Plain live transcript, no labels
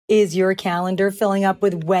Is your calendar filling up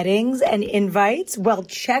with weddings and invites? Well,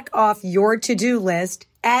 check off your to-do list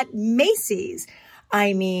at Macy's.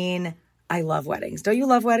 I mean, I love weddings. Don't you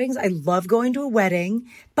love weddings? I love going to a wedding,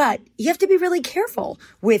 but you have to be really careful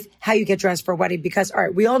with how you get dressed for a wedding because, all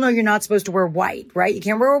right, we all know you're not supposed to wear white, right? You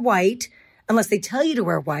can't wear white unless they tell you to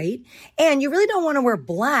wear white. And you really don't want to wear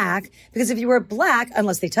black because if you wear black,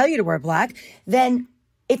 unless they tell you to wear black, then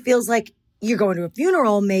it feels like you're going to a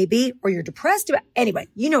funeral maybe, or you're depressed about, anyway,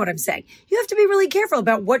 you know what I'm saying. You have to be really careful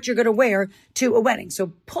about what you're going to wear to a wedding.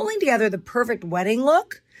 So pulling together the perfect wedding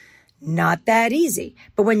look, not that easy.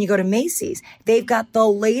 But when you go to Macy's, they've got the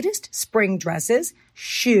latest spring dresses,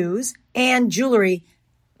 shoes, and jewelry.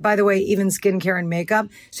 By the way, even skincare and makeup.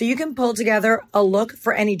 So you can pull together a look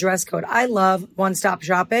for any dress code. I love one-stop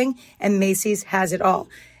shopping, and Macy's has it all.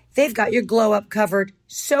 They've got your glow up covered.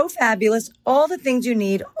 So fabulous. All the things you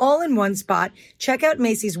need all in one spot. Check out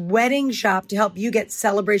Macy's Wedding Shop to help you get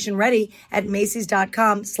celebration ready at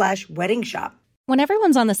Macys.com/wedding shop. When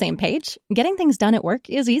everyone's on the same page, getting things done at work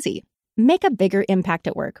is easy. Make a bigger impact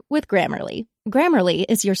at work with Grammarly. Grammarly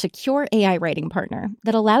is your secure AI writing partner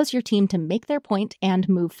that allows your team to make their point and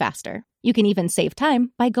move faster. You can even save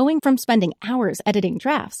time by going from spending hours editing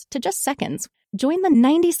drafts to just seconds. Join the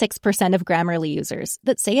 96% of Grammarly users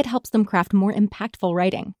that say it helps them craft more impactful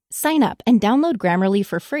writing. Sign up and download Grammarly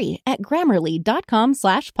for free at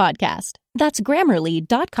Grammarly.com/podcast. That's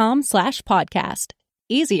Grammarly.com/podcast.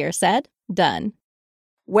 Easier said, done.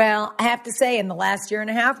 Well, I have to say, in the last year and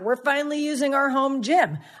a half, we're finally using our home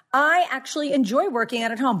gym. I actually enjoy working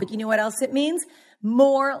out at home, but you know what else it means?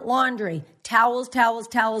 More laundry. Towels,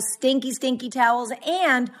 stinky, stinky towels,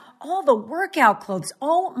 and all the workout clothes.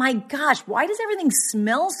 Oh my gosh, why does everything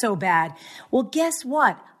smell so bad? Well, guess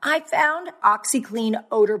what? I found OxiClean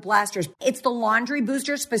Odor Blasters. It's the laundry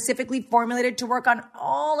booster specifically formulated to work on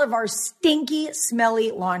all of our stinky,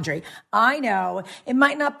 smelly laundry. I know it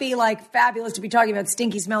might not be like fabulous to be talking about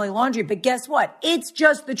stinky, smelly laundry, but guess what? It's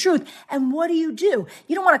just the truth. And what do? You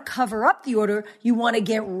don't want to cover up the odor. You want to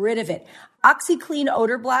get rid of it. OxiClean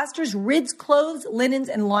Odor Blasters rids clothes, linens,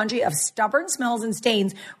 and laundry of stubborn smells and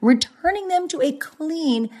stains, returning them to a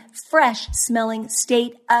clean, fresh-smelling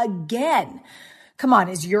state again. Come on,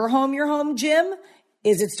 is your home gym?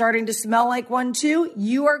 Is it starting to smell like one too?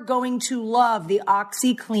 You are going to love the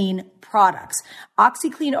OxiClean products.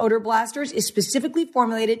 OxiClean Odor Blasters is specifically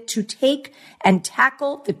formulated to take and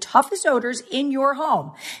tackle the toughest odors in your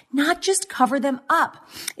home, not just cover them up.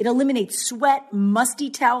 It eliminates sweat, musty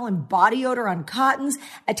towel, and body odor on cottons,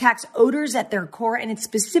 attacks odors at their core, and it's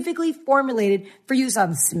specifically formulated for use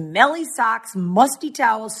on smelly socks, musty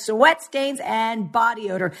towels, sweat stains, and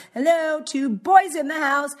body odor. Hello, two boys in the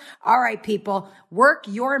house. All right, people, work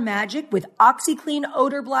your magic with OxiClean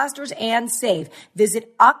Odor Blasters and save.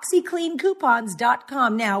 Visit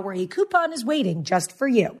OxiCleanCoupons.com now, where a coupon is waiting just for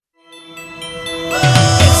you.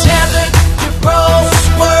 It's Heather Dubrow's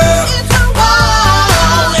World. It's a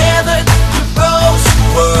wild Heather Dubrow's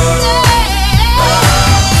World.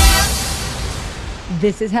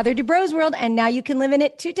 This is Heather Dubrow's World, and now you can live in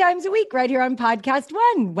it 2 times a week right here on Podcast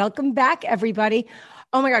One. Welcome back, everybody.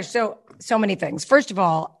 Oh my gosh, so many things. First of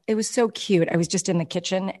all, it was so cute. I was just in the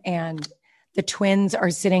kitchen, and the twins are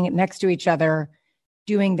sitting next to each other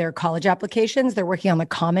doing their college applications. They're working on the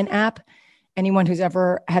Common App. Anyone who's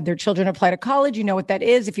ever had their children apply to college, you know what that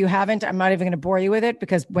is. If you haven't, I'm not even going to bore you with it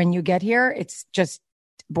because when you get here, it's just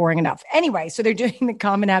boring enough. Anyway, so they're doing the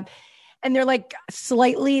Common App and they're like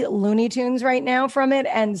slightly Looney Tunes right now from it.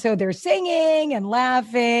 And so they're singing and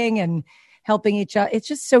laughing and helping each other. It's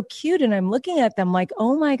just so cute. And I'm looking at them like,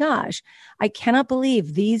 oh my gosh, I cannot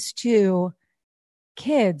believe these two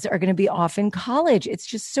kids are going to be off in college. It's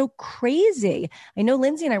just so crazy. I know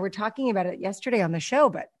Lindsay and I were talking about it yesterday on the show,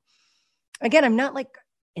 but again, I'm not like,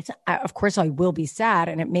 of course I will be sad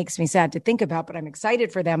and it makes me sad to think about, but I'm excited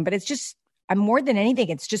for them. But it's just, I'm more than anything,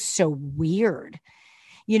 it's just so weird.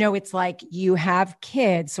 You know, it's like you have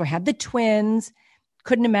kids. So I had the twins,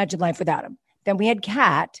 couldn't imagine life without them. Then we had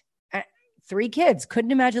Kat, 3 kids,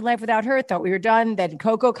 couldn't imagine life without her, thought we were done. Then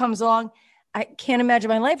Coco comes along. I can't imagine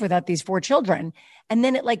my life without these 4 children. And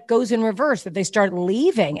then it like goes in reverse that they start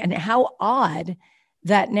leaving. And how odd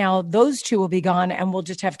that now those 2 will be gone and we'll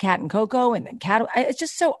just have Kat and Coco and then Kat. It's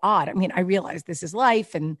just so odd. I mean, I realize this is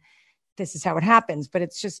life and this is how it happens, but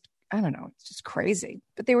it's just, I don't know. It's just crazy,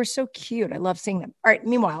 but they were so cute. I love seeing them. All right.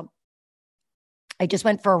 Meanwhile, I just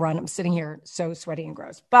went for a run. I'm sitting here so sweaty and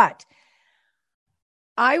gross, but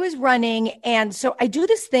I was running. And so I do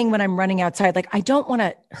this thing when I'm running outside, like I don't want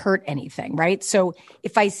to hurt anything, right? So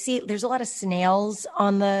if I see there's a lot of snails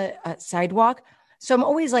on the sidewalk, So I'm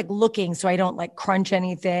always like looking so I don't like crunch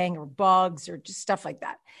anything or bugs or just stuff like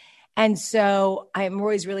that. And so I'm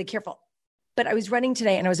always really careful. But I was running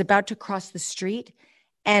today and I was about to cross the street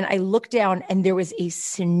and I looked down and there was a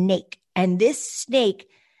snake. And this snake,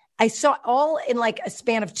 I saw all in like a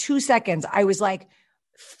span of 2 seconds. I was like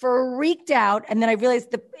freaked out. And then I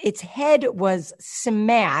realized its head was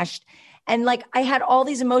smashed. And like I had all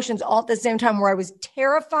these emotions all at the same time where I was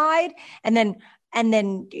terrified and then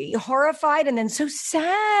horrified and then so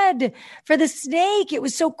sad for the snake. It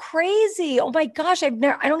was so crazy. Oh my gosh. I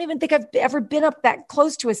don't even think I've ever been up that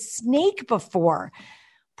close to a snake before.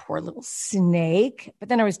 Poor little snake. But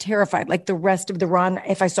then I was terrified. Like the rest of the run,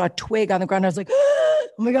 if I saw a twig on the ground, I was like, oh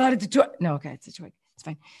my God, it's a twig. No, okay, it's a twig. It's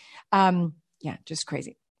fine. Yeah, just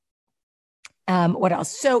crazy. What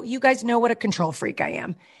else? So you guys know what a control freak I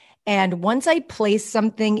am. And once I place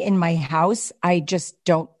something in my house, I just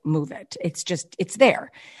don't move it. It's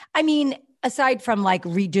there. I mean, aside from like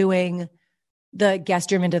redoing the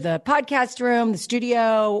guest room into the podcast room, the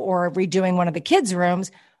studio, or redoing one of the kids'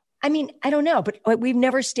 rooms, I mean, I don't know, but we've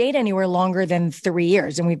never stayed anywhere longer than 3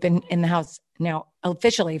 years. And we've been in the house now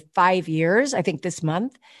officially 5 years, I think this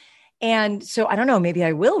month. And so I don't know, maybe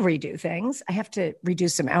I will redo things. I have to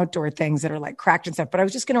redo some outdoor things that are like cracked and stuff, but I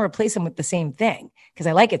was just going to replace them with the same thing because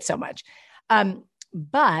I like it so much.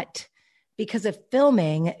 But because of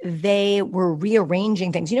filming, they were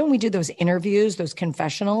rearranging things. You know, when we do those interviews, those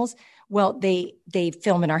confessionals, well, they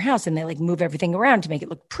film in our house and they like move everything around to make it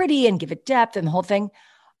look pretty and give it depth and the whole thing.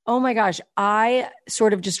 Oh my gosh, I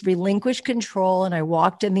sort of just relinquished control and I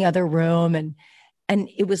walked in the other room and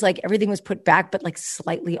it was like everything was put back, but like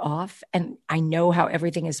slightly off. And I know how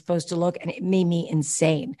everything is supposed to look. And it made me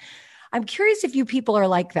insane. I'm curious if you people are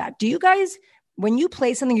like that. Do you guys, when you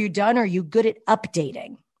play something you're done, are you good at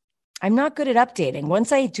updating? I'm not good at updating.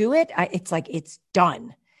 Once I do it, it's like, it's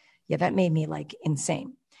done. Yeah, that made me like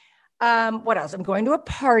insane. What else? I'm going to a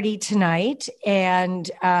party tonight and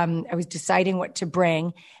I was deciding what to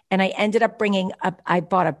bring. And I ended up I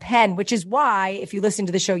bought a pen, which is why if you listened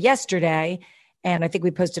to the show yesterday, and I think we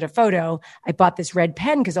posted a photo, I bought this red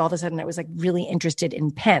pen because all of a sudden I was like really interested in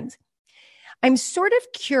pens. I'm sort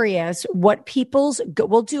of curious what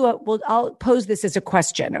I'll pose this as a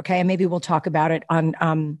question. Okay. And maybe we'll talk about it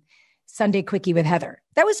on Sunday Quickie with Heather.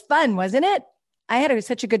 That was fun, wasn't it? I had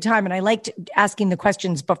such a good time and I liked asking the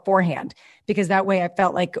questions beforehand because that way I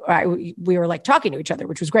felt like we were like talking to each other,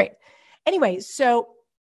 which was great. Anyway, so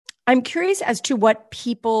I'm curious as to what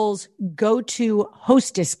people's go-to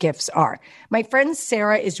hostess gifts are. My friend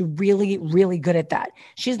Sarah is really, really good at that.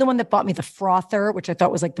 She's the one that bought me the frother, which I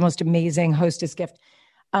thought was like the most amazing hostess gift.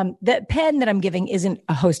 The pen that I'm giving isn't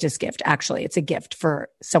a hostess gift, actually. It's a gift for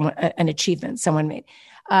someone, an achievement someone made.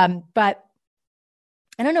 But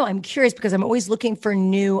I don't know. I'm curious because I'm always looking for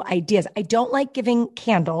new ideas. I don't like giving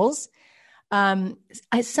candles.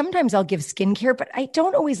 Sometimes I'll give skincare, but I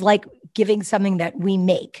don't always like giving something that we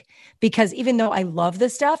make because even though I love the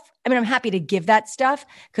stuff, I mean, I'm happy to give that stuff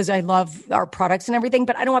because I love our products and everything,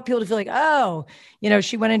 but I don't want people to feel like, oh,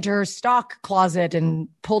 she went into her stock closet and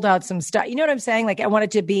pulled out some stuff. You know what I'm saying? Like I want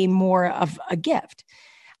it to be more of a gift.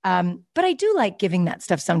 But I do like giving that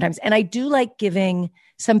stuff sometimes. And I do like giving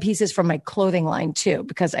some pieces from my clothing line too,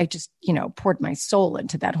 because I just, poured my soul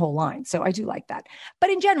into that whole line. So I do like that. But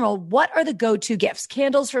in general, what are the go-to gifts?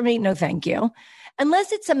 Candles for me? No, thank you.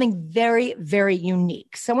 Unless it's something very, very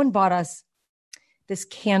unique. Someone bought us this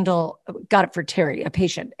candle, got it for Terry, a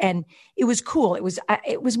patient, and it was cool. It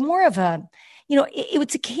was more of a,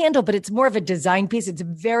 it's a candle, but it's more of a design piece. It's a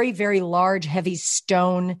very, very large, heavy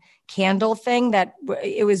stone candle thing that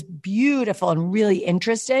it was beautiful and really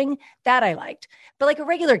interesting. That I liked. But like a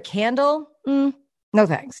regular candle, no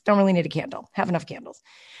thanks. Don't really need a candle. Have enough candles.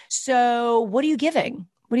 So what are you giving?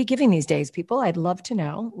 What are you giving these days, people? I'd love to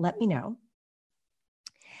know. Let me know.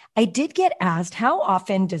 I did get asked, how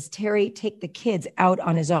often does Terry take the kids out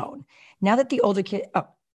on his own? Now that the older kid,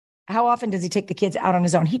 how often does he take the kids out on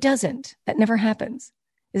his own? He doesn't. That never happens.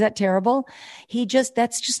 Is that terrible?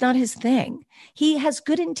 That's just not his thing. He has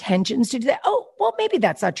good intentions to do that. Oh, well, maybe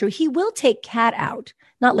that's not true. He will take Kat out,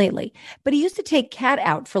 not lately, but he used to take Kat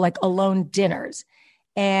out for like alone dinners.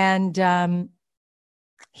 And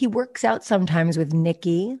he works out sometimes with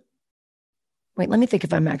Nikki. Wait, let me think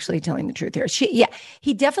if I'm actually telling the truth here.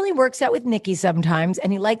 He definitely works out with Nikki sometimes,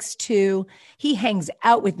 and he hangs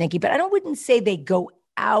out with Nikki, but I wouldn't say they go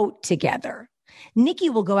out together. Nikki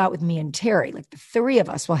will go out with me and Terry, like the three of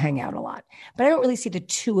us will hang out a lot, but I don't really see the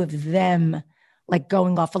two of them like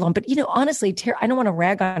going off alone. But, honestly, Terry, I don't want to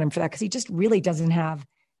rag on him for that because he just really doesn't have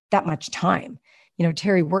that much time.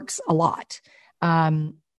 Terry works a lot.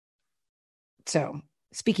 So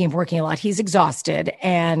speaking of working a lot, he's exhausted,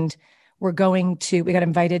 and we got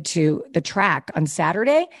invited to the track on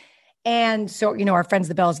Saturday. And so, our friends,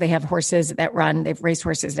 the Bells, they have horses that run, they have race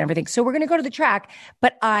horses and everything. So we're going to go to the track,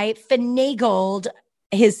 but I finagled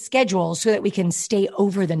his schedule so that we can stay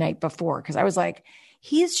over the night before. Cause I was like,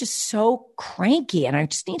 he is just so cranky and I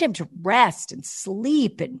just need him to rest and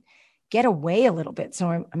sleep and get away a little bit. So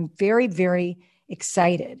I'm very, very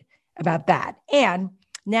excited about that. And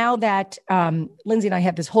now that Lindsay and I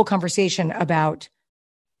had this whole conversation about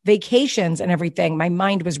vacations and everything, my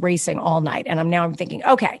mind was racing all night. And I'm thinking,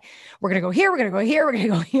 okay, we're going to go here. We're going to go here. We're going to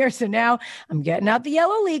go here. So now I'm getting out the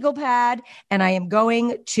yellow legal pad and I am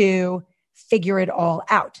going to figure it all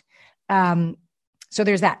out. So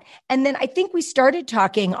there's that. And then I think we started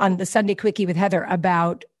talking on the Sunday Quickie with Heather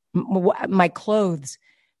about my clothes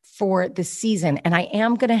for the season. And I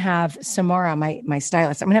am going to have Samara, my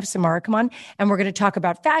stylist, I'm going to have Samara come on and we're going to talk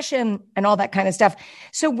about fashion and all that kind of stuff.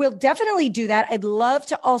 So we'll definitely do that. I'd love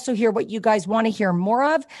to also hear what you guys want to hear more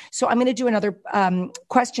of. So I'm going to do another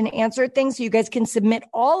question answer thing so you guys can submit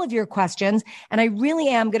all of your questions. And I really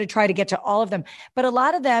am going to try to get to all of them. But a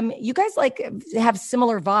lot of them, you guys have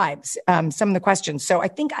similar vibes, some of the questions. So I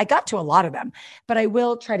think I got to a lot of them, but I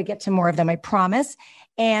will try to get to more of them, I promise.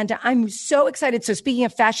 And I'm so excited. So speaking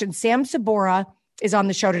of fashion, Sam Sabora is on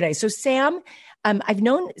the show today. So Sam, I've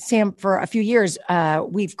known Sam for a few years.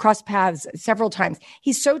 We've crossed paths several times.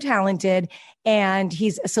 He's so talented and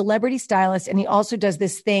he's a celebrity stylist. And he also does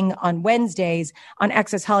this thing on Wednesdays on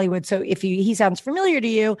Access Hollywood. So if he sounds familiar to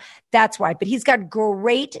you, that's why. But he's got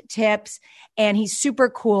great tips and he's super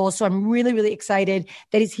cool. So I'm really, really excited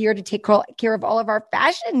that he's here to take care of all of our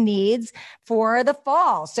fashion needs for the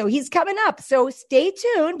fall. So he's coming up. So stay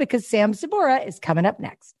tuned because Sam Sabora is coming up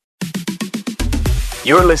next.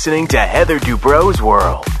 You're listening to Heather Dubrow's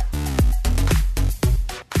World.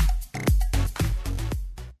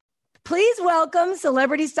 Please welcome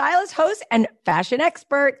celebrity stylist, host, and fashion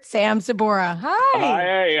expert, Sam Sabora.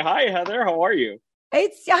 Hi. Hi, Heather. How are you?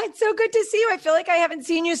 It's so good to see you. I feel like I haven't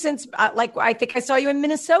seen you since, I think I saw you in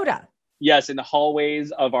Minnesota. Yes, in the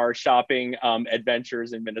hallways of our shopping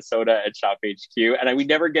adventures in Minnesota at Shop HQ. And we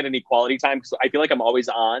never get any quality time because I feel like I'm always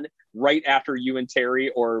on right after you and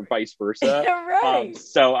Terry or vice versa. Right.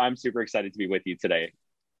 So I'm super excited to be with you today.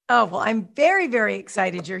 Oh, well, I'm very, very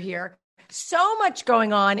excited you're here. So much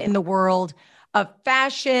going on in the world of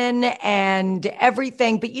fashion and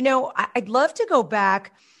everything. But, I'd love to go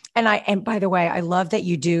back. And by the way, I love that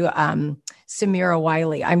you do Samira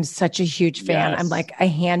Wiley. I'm such a huge fan. Yes. I'm like a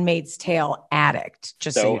Handmaid's Tale addict.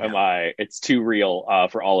 So am I. It's too real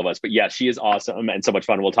for all of us. But yeah, she is awesome and so much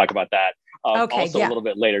fun. We'll talk about that a little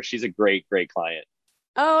bit later. She's a great, great client.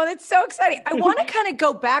 Oh, that's so exciting. I want to kind of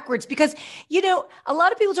go backwards because, a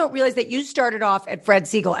lot of people don't realize that you started off at Fred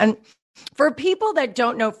Segal. And for people that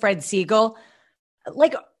don't know Fred Segal,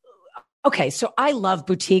 okay, so I love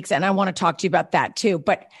boutiques and I want to talk to you about that too.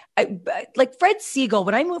 But Fred Segal,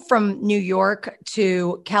 when I moved from New York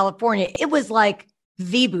to California, it was like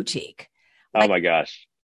the boutique. Oh my gosh.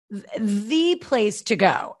 The place to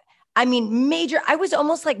go. I mean, I was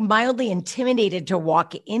almost like mildly intimidated to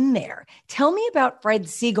walk in there. Tell me about Fred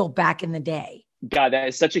Segal back in the day. God, that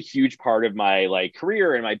is such a huge part of my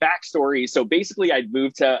career and my backstory. So basically I'd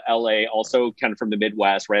moved to LA also kind of from the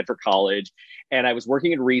Midwest, ran for college, and I was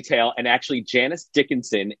working in retail, and actually Janice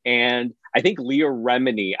Dickinson and I think Leah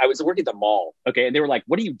Remini, I was working at the mall. Okay. And they were like,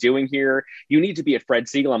 what are you doing here? You need to be at Fred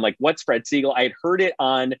Segal. I'm like, what's Fred Segal? I had heard it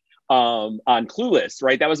on Clueless,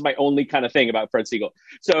 right? That was my only kind of thing about Fred Segal.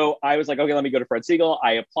 So I was like, okay, let me go to Fred Segal.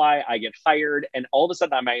 I apply, I get hired, and all of a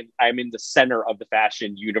sudden I'm in the center of the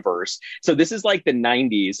fashion universe. So this is like the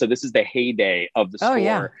 90s. So this is the heyday of the store.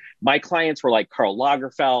 Yeah. My clients were like Karl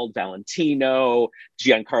Lagerfeld, Valentino,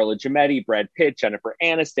 Giancarlo Giamatti, Brad Pitt, Jennifer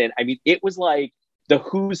Aniston. I mean, it was like the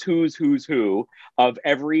who's who of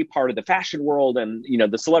every part of the fashion world and,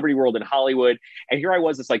 the celebrity world in Hollywood. And here I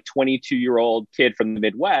was, this like 22-year-old kid from the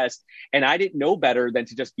Midwest, and I didn't know better than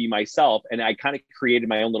to just be myself. And I kind of created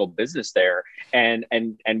my own little business there and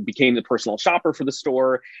became the personal shopper for the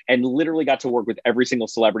store and literally got to work with every single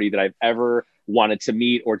celebrity that I've ever wanted to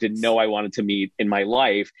meet or didn't know I wanted to meet in my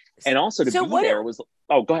life. And also to be there was,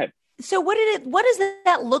 oh, go ahead. So what does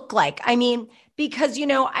that look like? I mean, because,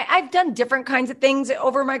 I've done different kinds of things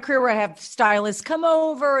over my career where I have stylists come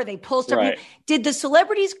over, they pull stuff. Right. Did the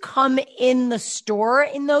celebrities come in the store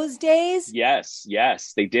in those days?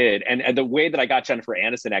 Yes, they did. And the way that I got Jennifer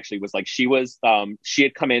Aniston actually was like, she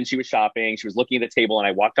had come in, she was shopping, she was looking at the table, and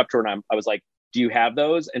I walked up to her and I was like, do you have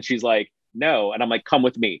those? And she's like, no. And I'm like, come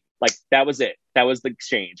with me. Like, that was it. That was the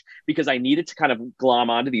exchange, because I needed to kind of glom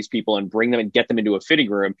onto these people and bring them and get them into a fitting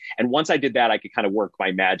room. And once I did that, I could kind of work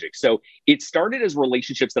my magic. So it started as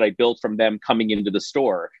relationships that I built from them coming into the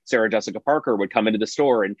store. Sarah Jessica Parker would come into the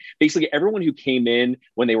store, and basically everyone who came in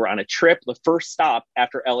when they were on a trip, the first stop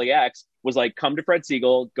after LAX was like, come to Fred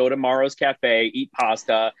Segal, go to Maro's Cafe, eat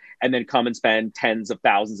pasta, and then come and spend tens of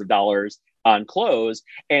thousands of dollars on clothes.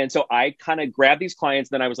 And so I kind of grabbed these clients.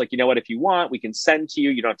 Then I was like, you know what, if you want, we can send to you.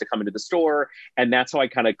 You don't have to come into the store. And that's how I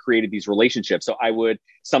kind of created these relationships. So I would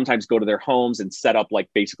sometimes go to their homes and set up like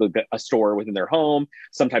basically a store within their home.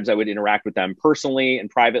 Sometimes I would interact with them personally and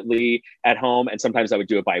privately at home. And sometimes I would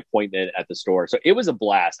do it by appointment at the store. So it was a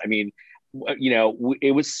blast. I mean, you know,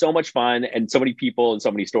 it was so much fun and so many people and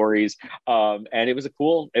so many stories. And it was a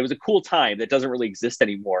cool time that doesn't really exist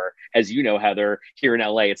anymore. As you know, Heather, here in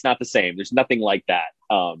LA, it's not the same. There's nothing like that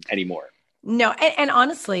anymore. No. And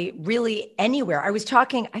honestly, really anywhere. I was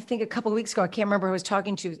talking, I think a couple of weeks ago, I can't remember, I was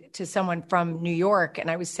talking to someone from New York, and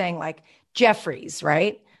I was saying like Jeffrey's,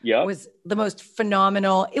 right? Yeah. Was the most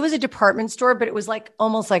phenomenal. It was a department store, but it was like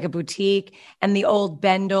almost like a boutique, and the old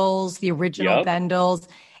Bendels, the original Bendels.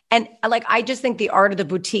 And like, I just think the art of the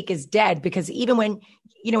boutique is dead, because even when,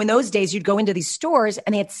 you know, in those days you'd go into these stores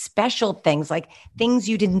and they had special things, like things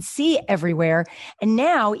you didn't see everywhere. And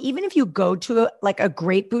now, even if you go to a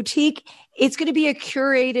great boutique, it's going to be a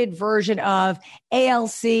curated version of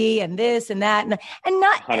ALC and this and that. And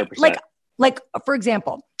not 100%. like, for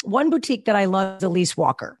example, one boutique that I love is Elise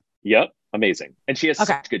Walker. Yep. Amazing. And she has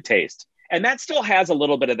such good taste. And that still has a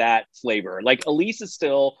little bit of that flavor. Like, Elise is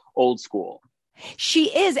still old school. She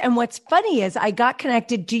is. And what's funny is I got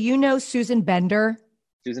connected. Do you know Susan Bender?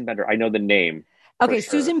 Susan Bender. I know the name. Okay. Sure.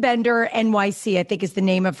 Susan Bender NYC, I think, is the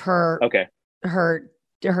name of her. Okay. Her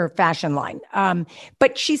fashion line.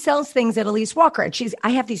 But she sells things at Elise Walker. And I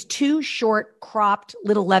have these 2 short cropped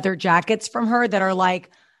little leather jackets from her that are like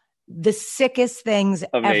the sickest things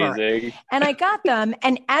ever. And I got them.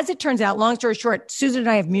 And as it turns out, long story short, Susan and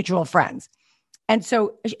I have mutual friends. And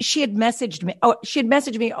so she had messaged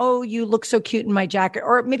me, oh, you look so cute in my jacket.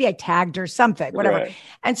 Or maybe I tagged her something, whatever. Right.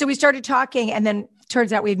 And so we started talking, and then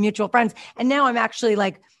turns out we have mutual friends. And now I'm actually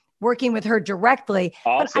like working with her directly.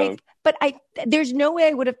 Awesome. But there's no way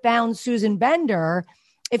I would have found Susan Bender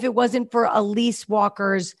if it wasn't for Elise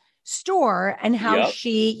Walker's store and how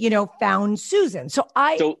she, you know, found Susan. So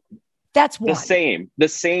that's one. The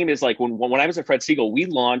same is like when I was at Fred Segal, we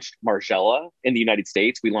launched Margiela in the United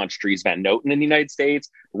States. We launched Dries Van Noten in the United States.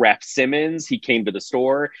 Raf Simons, he came to the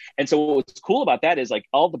store. And so what's cool about that is like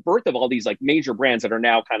all the birth of all these like major brands that are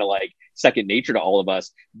now kind of like second nature to all of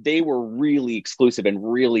us. They were really exclusive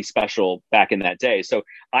and really special back in that day. So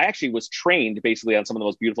I actually was trained basically on some of the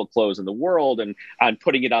most beautiful clothes in the world and on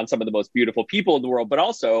putting it on some of the most beautiful people in the world, but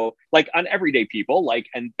also like on everyday people. Like,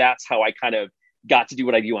 and that's how I kind of got to do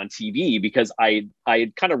what I do on TV, because I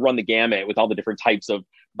had kind of run the gamut with all the different types of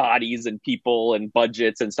bodies and people and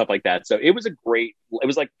budgets and stuff like that. So it was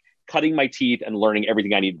like cutting my teeth and learning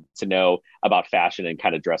everything I needed to know about fashion and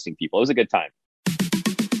kind of dressing people. It was a good time.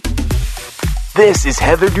 This is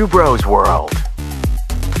Heather Dubrow's World.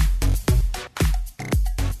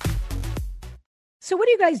 So what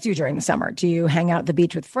do you guys do during the summer? Do you hang out at the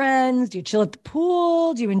beach with friends? Do you chill at the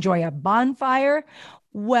pool? Do you enjoy a bonfire?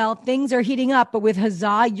 Well, things are heating up, but with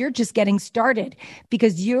Huzzah, you're just getting started,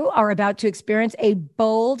 because you are about to experience a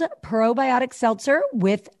bold probiotic seltzer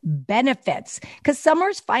with benefits, because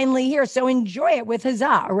summer's finally here. So enjoy it with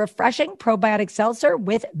Huzzah, a refreshing probiotic seltzer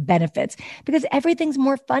with benefits, because everything's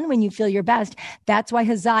more fun when you feel your best. That's why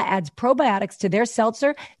Huzzah adds probiotics to their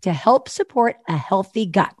seltzer to help support a healthy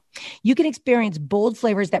gut. You can experience bold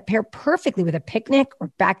flavors that pair perfectly with a picnic or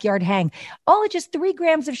backyard hang, all at just 3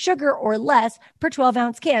 grams of sugar or less per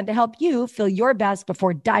 12-ounce can to help you feel your best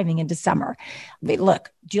before diving into summer.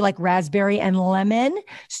 Look, do you like raspberry and lemon,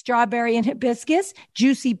 strawberry and hibiscus,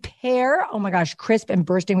 juicy pear? Oh my gosh, crisp and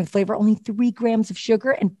bursting with flavor, only 3 grams of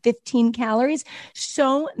sugar and 15 calories.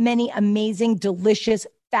 So many amazing, delicious,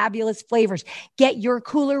 fabulous flavors. Get your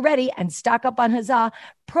cooler ready and stock up on Huzzah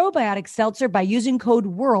probiotic seltzer by using code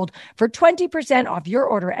WORLD for 20% off your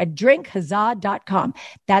order at drinkhuzzah.com.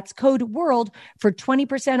 That's code WORLD for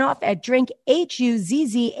 20% off at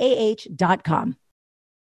drinkhuzzah.com.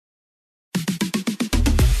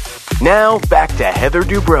 Now back to Heather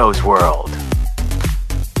Dubrow's World.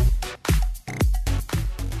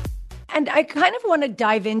 And I kind of want to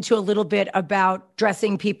dive into a little bit about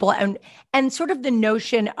dressing people and sort of the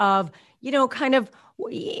notion of, you know, kind of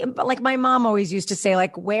like my mom always used to say,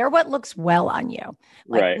 like, wear what looks well on you,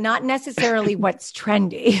 like right. Not necessarily what's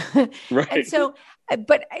trendy. Right. And so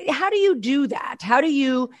But how do you do that? How do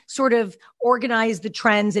you sort of organize the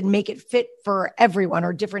trends and make it fit for everyone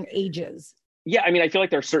or different ages? Yeah, I mean, I feel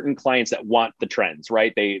like there are certain clients that want the trends,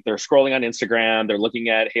 right? They're scrolling on Instagram, they're looking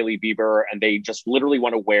at Hailey Bieber, and they just literally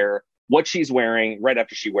want to wear what she's wearing right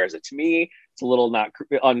after she wears it. To me, it's a little not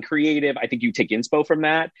uncreative. I think you take inspo from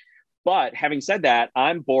that. But having said that,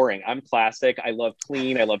 I'm boring. I'm classic. I love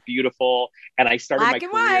clean. I love beautiful. And I started Black my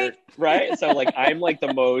and career, white. right? So like, I'm like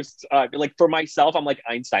the most, like for myself, I'm like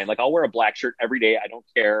Einstein. Like I'll wear a black shirt every day. I don't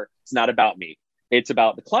care. It's not about me. It's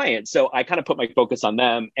about the client. So I kind of put my focus on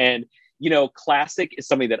them. And, you know, classic is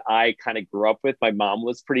something that I kind of grew up with. My mom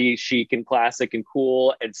was pretty chic and classic and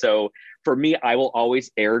cool. And so for me, I will always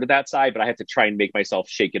err to that side, but I have to try and make myself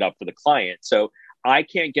shake it up for the client. So I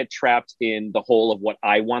can't get trapped in the hole of what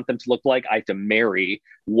I want them to look like. I have to marry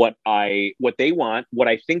what they want, what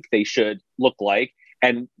I think they should look like,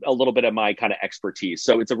 and a little bit of my kind of expertise.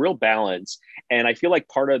 So it's a real balance. And I feel like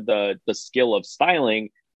part of the skill of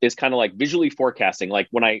styling is kind of like visually forecasting. Like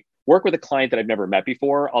when I work with a client that I've never met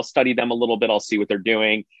before, I'll study them a little bit. I'll see what they're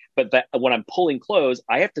doing. But that when I'm pulling clothes,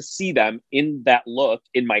 I have to see them in that look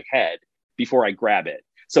in my head before I grab it.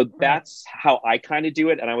 So that's how I kind of do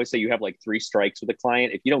it. And I always say you have like 3 strikes with a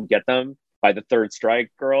client. If you don't get them by the 3rd strike,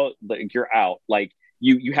 girl, like you're out. Like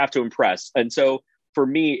you have to impress. And so for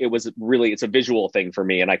me, it's a visual thing for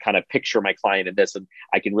me. And I kind of picture my client in this and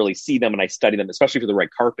I can really see them and I study them, especially for the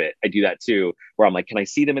red carpet. I do that too, where I'm like, can I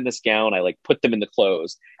see them in this gown? I like put them in the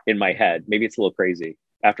clothes in my head. Maybe it's a little crazy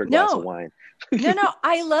after a glass of wine. No,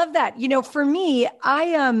 I love that. You know, for me,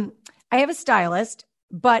 I have a stylist,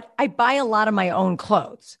 but I buy a lot of my own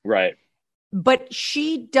clothes. Right. But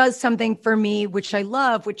she does something for me, which I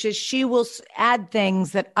love, which is she will add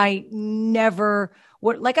things that I never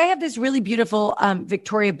would. Like I have this really beautiful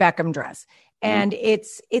Victoria Beckham dress, and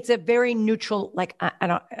it's a very neutral, like I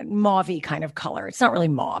don't mauve-y kind of color. It's not really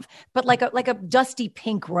mauve, but like a dusty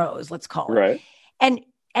pink rose, let's call it. Right.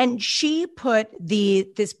 And she put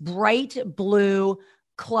this bright blue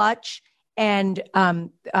clutch and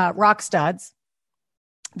rock studs.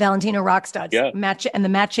 Valentino rock studs match and the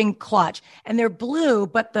matching clutch, and they're blue,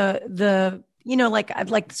 but the you know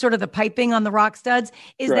like sort of the piping on the rock studs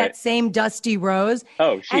is that same dusty rose.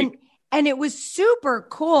 Oh, chic. And it was super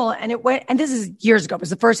cool. And it went, and this is years ago. It was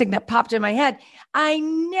the first thing that popped in my head. I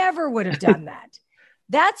never would have done that.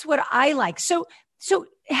 That's what I like. So to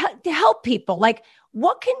help people, like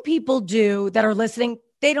what can people do that are listening?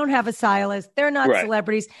 They don't have a stylist. They're not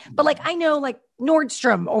celebrities, but like, I know like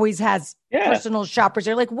Nordstrom always has personal shoppers.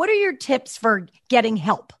 They're like, what are your tips for getting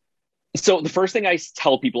help? So the first thing I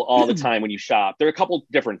tell people all the time when you shop, there are a couple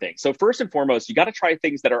different things. So first and foremost, you got to try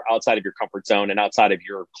things that are outside of your comfort zone and outside of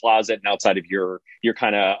your closet and outside of your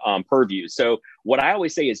kind of purview. So what I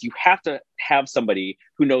always say is you have to have somebody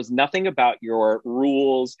who knows nothing about your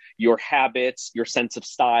rules, your habits, your sense of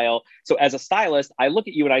style. So as a stylist, I look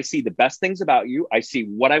at you and I see the best things about you. I see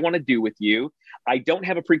what I want to do with you. I don't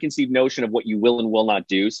have a preconceived notion of what you will and will not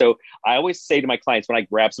do. So I always say to my clients when I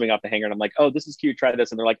grab something off the hanger and I'm like, oh, this is cute, try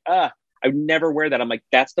this. And they're like, I would never wear that. I'm like,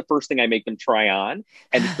 that's the first thing I make them try on.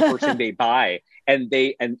 And it's the first thing they buy. And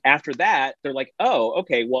after that, they're like, oh,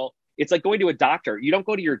 okay, well, it's like going to a doctor. You don't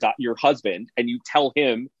go to your husband and you tell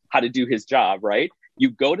him how to do his job, right? You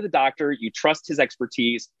go to the doctor, you trust his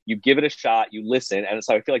expertise, you give it a shot, you listen. And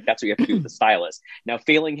so I feel like that's what you have to do with the stylist. Now,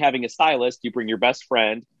 failing having a stylist, you bring your best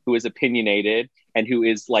friend who is opinionated and who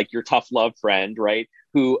is like your tough love friend, right?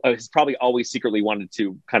 Who has probably always secretly wanted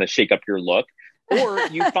to kind of shake up your look. Or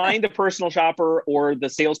you find the personal shopper or the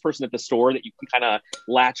salesperson at the store that you can kind of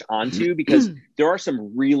latch onto, because there are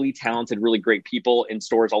some really talented, really great people in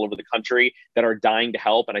stores all over the country that are dying to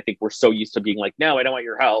help. And I think we're so used to being like, no, I don't want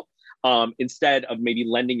your help. Instead of maybe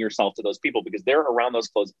lending yourself to those people, because they're around those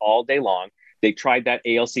clothes all day long. They tried that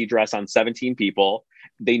ALC dress on 17 people.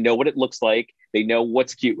 They know what it looks like. They know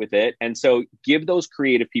what's cute with it. And so give those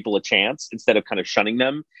creative people a chance instead of kind of shunning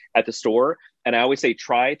them at the store. And I always say,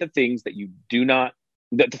 try the things that you do not,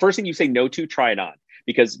 the first thing you say no to, try it on,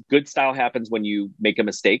 because good style happens when you make a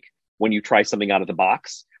mistake, when you try something out of the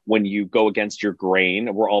box, when you go against your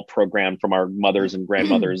grain. We're all programmed from our mothers and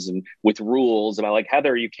grandmothers and with rules about like,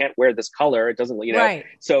 Heather, you can't wear this color. It doesn't, right.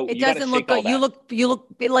 So it doesn't look good. You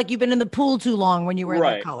look like you've been in the pool too long when you wear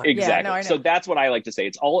that color. Exactly. Yeah, no, so that's what I like to say.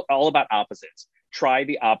 It's all about opposites. Try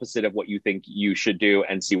the opposite of what you think you should do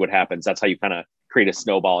and see what happens. That's how you kind of create a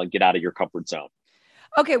snowball and get out of your comfort zone.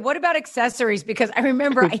 Okay. What about accessories? Because I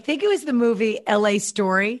remember, I think it was the movie LA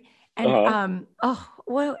Story. And,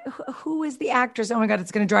 who is the actress? Oh my God,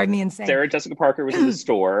 it's going to drive me insane. Sarah Jessica Parker was in the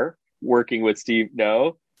store working with Steve.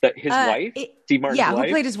 No. His wife? Steve Martin's wife?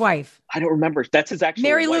 Who played his wife? I don't remember. That's his actual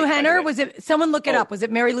Mary wife, Lou by the Henner? way. Was it? Someone look it up. Was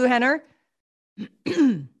it Mary Lou Henner?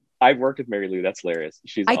 I've worked with Mary Lou. That's hilarious.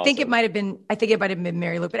 She's I awesome. think it might have been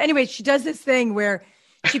Mary Lou. But anyway, she does this thing where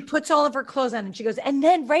she puts all of her clothes on and she goes, and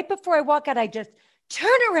then right before I walk out, I just turn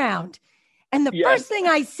around. And the first thing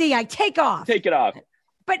I see, I take off. Take it off.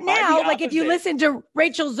 But now, like if you listen to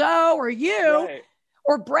Rachel Zoe or you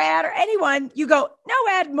or Brad or anyone, you go, no,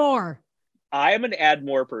 add more. I am an add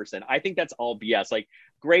more person. I think that's all BS. Like,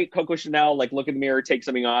 great, Coco Chanel, like look in the mirror, take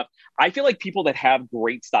something off. I feel like people that have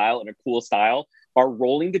great style and a cool style are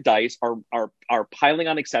rolling the dice, are piling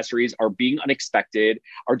on accessories, are being unexpected,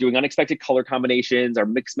 are doing unexpected color combinations, are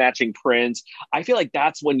mix matching prints. I feel like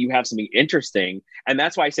that's when you have something interesting. And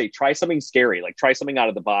that's why I say try something scary, like try something out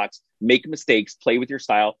of the box, make mistakes, play with your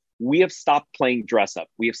style. We have stopped playing dress up.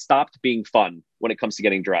 We have stopped being fun when it comes to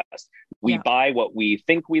getting dressed. We buy what we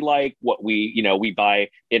think we like, what we buy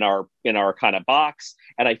in our kind of box.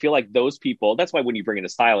 And I feel like those people, that's why when you bring in a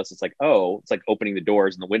stylist, it's like, oh, it's like opening the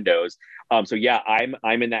doors and the windows. So yeah,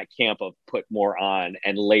 I'm in that camp of put more on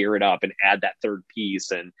and layer it up and add that third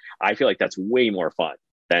piece. And I feel like that's way more fun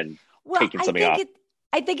than taking something off.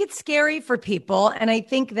 I think it's scary for people. And I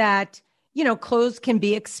think that, clothes can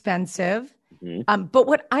be expensive. Mm-hmm. But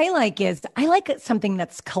what I like is something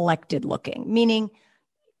that's collected looking, meaning,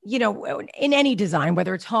 in any design,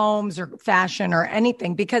 whether it's homes or fashion or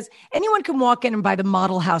anything, because anyone can walk in and buy the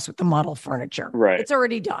model house with the model furniture. Right. It's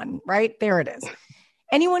already done, right? There it is.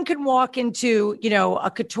 Anyone can walk into,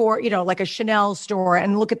 a couture, like a Chanel store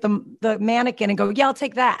and look at the mannequin and go, yeah, I'll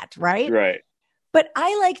take that. Right. Right. But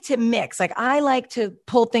I like to mix. Like I like to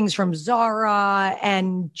pull things from Zara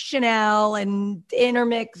and Chanel and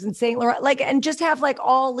Intermix and Saint Laurent, and just have like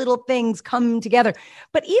all little things come together.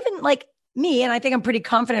 But even like me, and I think I'm pretty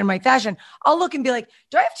confident in my fashion, I'll look and be like,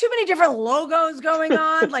 do I have too many different logos going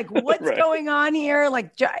on? Like what's going on here?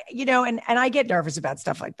 Like, and I get nervous about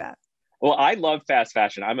stuff like that. Well, I love fast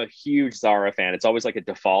fashion. I'm a huge Zara fan. It's always like a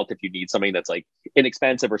default if you need something that's like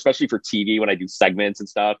inexpensive, or especially for TV when I do segments and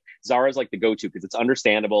stuff. Zara is like the go-to because it's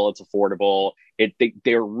understandable, it's affordable.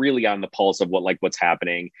 They're really on the pulse of what's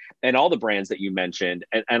happening, and all the brands that you mentioned.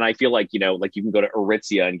 And I feel like you can go to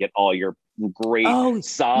Aritzia and get all your great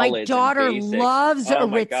solids. My daughter loves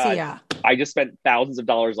Aritzia. I just spent thousands of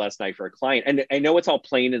dollars last night for a client, and I know it's all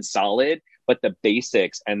plain and solid, but the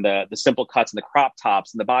basics and the simple cuts and the crop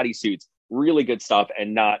tops and the bodysuits, really good stuff,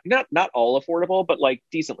 and not all affordable, but like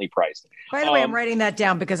decently priced. By the way, I'm writing that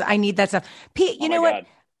down because I need that stuff. Pete, you know what?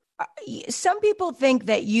 Some people think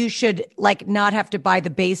that you should like not have to buy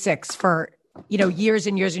the basics for, years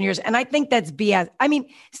and years and years. And I think that's BS. I mean,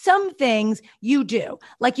 some things you do,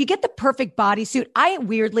 like you get the perfect bodysuit.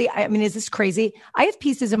 Is this crazy? I have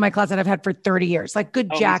pieces in my closet I've had for 30 years, like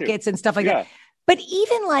good jackets and stuff like that. But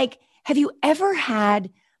even like, have you ever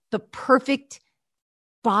had the perfect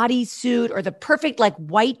bodysuit or the perfect like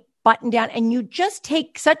white button down and you just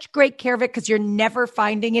take such great care of it because you're never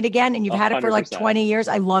finding it again and you've had it for like 20 years?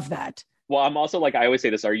 I love that. Well, I'm also like, I always say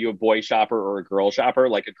this, are you a boy shopper or a girl shopper?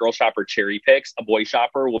 Like a girl shopper cherry picks, a boy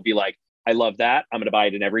shopper will be like, I love that. I'm going to buy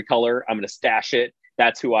it in every color. I'm going to stash it.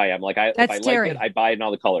 That's who I am. Like if I like it, I buy it in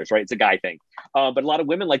all the colors, right? It's a guy thing. But a lot of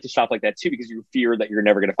women like to shop like that too, because you fear that you're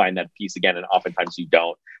never going to find that piece again. And oftentimes you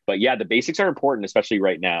don't. But yeah, the basics are important, especially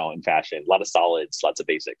right now in fashion. A lot of solids, lots of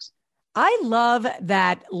basics. I love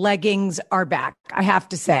that leggings are back. I have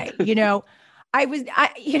to say, I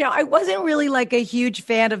wasn't really like a huge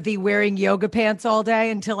fan of the wearing yoga pants all day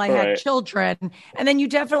until I had children. And then you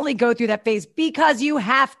definitely go through that phase because you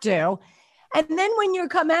have to. And then when you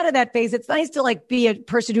come out of that phase, it's nice to like be a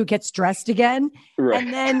person who gets dressed again. Right.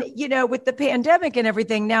 And then, with the pandemic and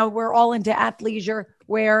everything, now we're all into athleisure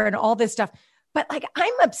wear and all this stuff. But like,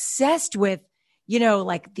 I'm obsessed with,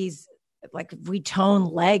 like these like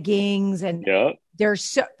Vuitton leggings, and they're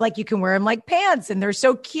so like, you can wear them like pants, and they're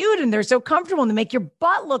so cute and they're so comfortable and they make your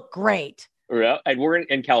butt look great. Yeah, and we're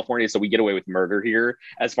in California, so we get away with murder here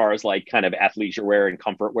as far as like kind of athleisure wear and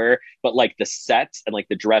comfort wear. But like the sets and like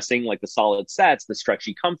the dressing, like the solid sets, the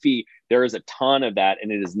stretchy, comfy, there is a ton of that,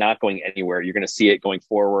 and it is not going anywhere. You're going to see it going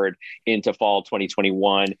forward into fall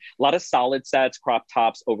 2021. A lot of solid sets, crop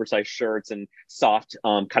tops, oversized shirts, and soft,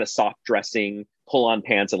 kind of soft dressing, pull-on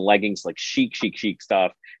pants and leggings, like chic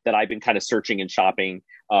stuff that I've been kind of searching and shopping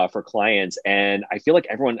for clients. And I feel like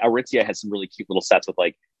Aritzia has some really cute little sets with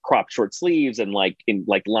like cropped short sleeves and like in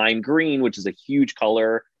like lime green, which is a huge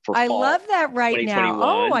color for fall. I love that right now.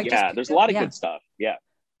 Oh, there's a lot of good stuff. Yeah.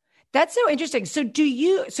 That's so interesting. So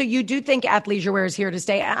you do think athleisure wear is here to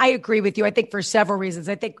stay? I agree with you. I think for several reasons.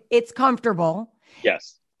 I think it's comfortable.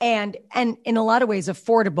 Yes. and in a lot of ways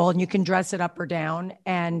affordable, and you can dress it up or down.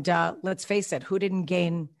 And let's face it, who didn't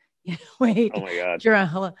gain weight? Oh my God.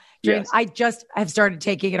 During, Yes. I've started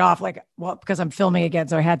taking it off, because I'm filming again,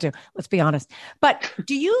 so I had to. Let's be honest. But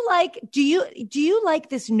do you like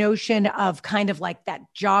this notion of kind of like that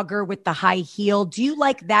jogger with the high heel? Do you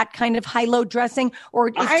like that kind of high-low dressing, or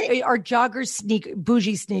are joggers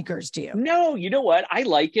bougie sneakers to you? No, you know what? I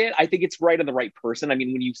like it. I think it's right on the right person. I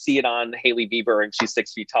mean, when you see it on Hailey Bieber and she's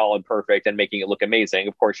 6 feet tall and perfect and making it look amazing,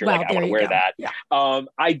 of course you're like, I want to wear that. Yeah.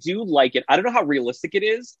 I do like it. I don't know how realistic it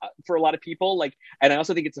is for a lot of people. And I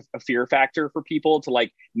also think it's a fear factor for people to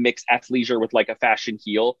mix athleisure with a fashion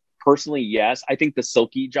heel. Personally, yes. I think the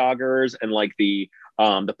silky joggers and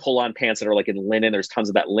the pull-on pants that are in linen. There's tons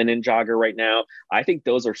of that linen jogger right now. I think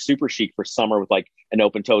those are super chic for summer with an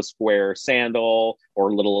open-toe square sandal or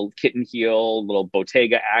a little kitten heel, little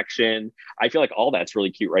Bottega action. I feel like all that's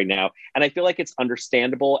really cute right now. And I feel like it's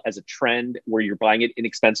understandable as a trend where you're buying it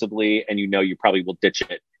inexpensively and you probably will ditch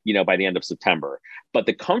it, by the end of September. But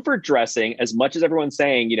the comfort dressing, as much as everyone's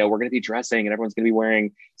saying, we're going to be dressing and everyone's going to be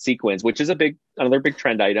wearing sequins, which is another big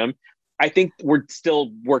trend item. I think we're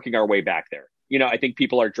still working our way back there. I think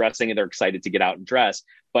people are dressing and they're excited to get out and dress,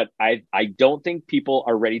 but I don't think people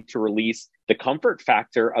are ready to release the comfort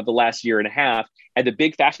factor of the last year and a half. And the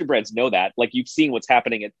big fashion brands know that. You've seen what's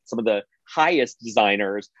happening at some of the highest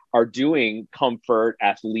designers are doing comfort,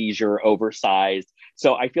 athleisure, oversized.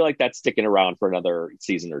 So I feel like that's sticking around for another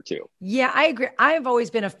season or two. Yeah, I agree. I've always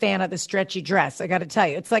been a fan of the stretchy dress. I got to tell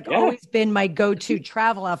you, it's always been my go-to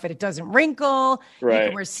travel outfit. It doesn't wrinkle. Right. You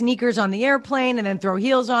can wear sneakers on the airplane and then throw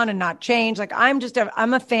heels on and not change.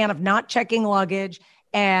 I'm a fan of not checking luggage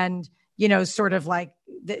and, sort of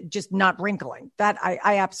just not wrinkling. That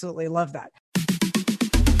I absolutely love that.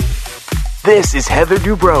 This is Heather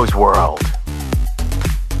Dubrow's World.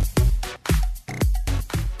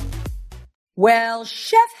 Well,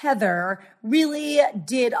 Chef Heather really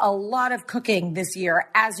did a lot of cooking this year.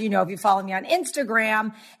 As you know, if you follow me on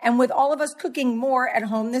Instagram, and with all of us cooking more at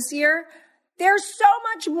home this year, there's so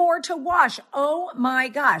much more to wash. Oh my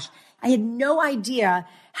gosh. I had no idea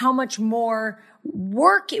how much more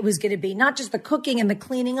work it was going to be, not just the cooking and the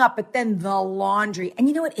cleaning up, but then the laundry. And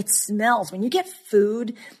you know what? It smells when you get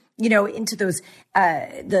food, into those,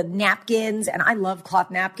 the napkins, and I love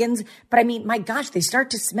cloth napkins, but I mean, my gosh, they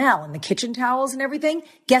start to smell, and the kitchen towels and everything.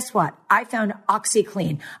 Guess what? I found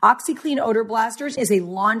OxiClean. OxiClean Odor Blasters is a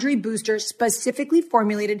laundry booster specifically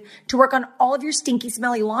formulated to work on all of your stinky,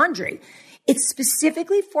 smelly laundry. It's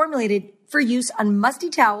specifically formulated for use on musty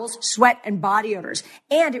towels, sweat, and body odors.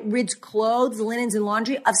 And it rids clothes, linens, and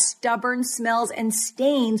laundry of stubborn smells and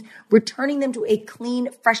stains, returning them to a clean,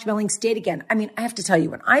 fresh-smelling state again. I mean, I have to tell you,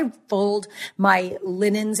 when I fold my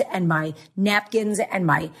linens and my napkins and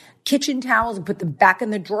my kitchen towels and put them back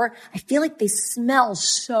in the drawer, I feel like they smell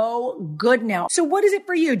so good now. So what is it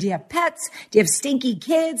for you? Do you have pets? Do you have stinky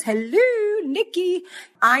kids? Hello, Nikki.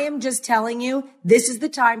 I am just telling you, this is the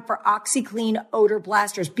time for OxiClean Odor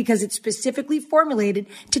Blasters because it's specifically formulated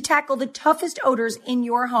to tackle the toughest odors in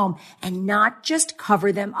your home and not just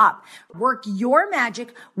cover them up. Work your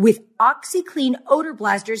magic with OxiClean Odor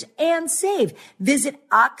Blasters and save. Visit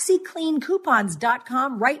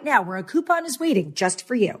OxiCleanCoupons.com right now, where a coupon is waiting just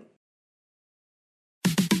for you.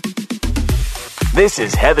 This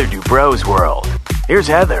is Heather Dubrow's World. Here's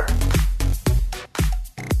Heather.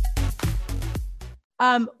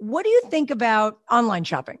 What do you think about online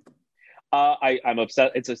shopping? I'm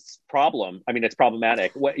upset. It's a problem. I mean, it's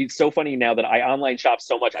problematic. It's so funny now that I online shop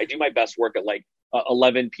so much. I do my best work at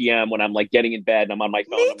 11 p.m. when I'm getting in bed and I'm on my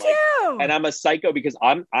phone. Me too. And I'm a psycho because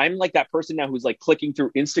I'm like that person now who's clicking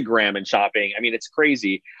through Instagram and shopping. I mean, it's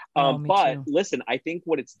crazy. But too. Listen, I think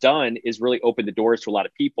what it's done is really opened the doors to a lot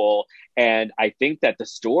of people. And I think that the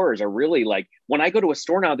stores are really when I go to a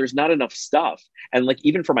store now, there's not enough stuff. And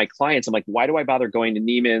even for my clients, I'm why do I bother going to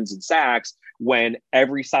Neiman's and Saks when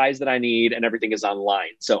every size that I need and everything is online?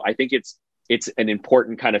 So I think it's an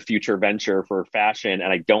important kind of future venture for fashion.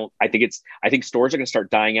 And I think stores are going to start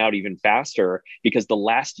dying out even faster because the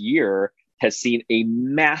last year has seen a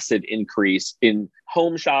massive increase in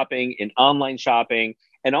home shopping, in online shopping.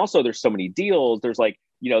 And also there's so many deals. There's the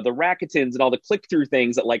Racketons and all the click-through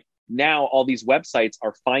things that now all these websites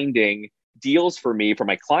are finding deals for me, for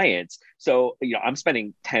my clients. So, I'm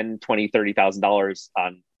spending $10,000, $20,000, $30,000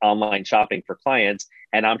 on online shopping for clients,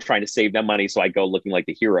 and I'm trying to save them money. So I go looking like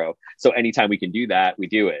the hero. So anytime we can do that, we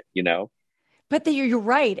do it, But you're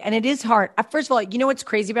right. And it is hard. First of all, you know what's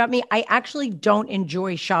crazy about me? I actually don't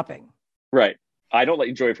enjoy shopping. Right. I don't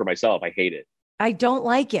enjoy it for myself. I hate it. I don't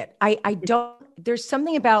like it. I don't, there's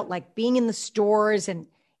something about being in the stores and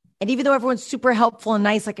And even though everyone's super helpful and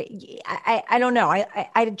nice, like I don't know.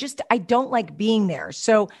 I don't like being there.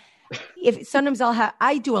 So if sometimes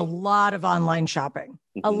I do a lot of online shopping,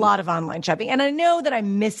 And I know that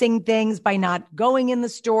I'm missing things by not going in the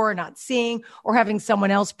store, not seeing or having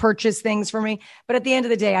someone else purchase things for me. But at the end of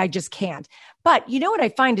the day, I just can't. But you know what I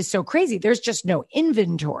find is so crazy? There's just no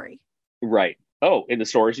inventory. Right. Oh, in the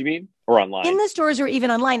stores, you mean? Or online? In the stores or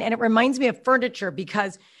even online. And it reminds me of furniture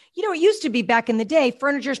because, it used to be back in the day,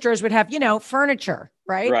 furniture stores would have, furniture,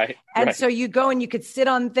 right? Right. And right. so you go and you could sit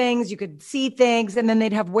on things, you could see things, and then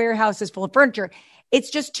they'd have warehouses full of furniture. It's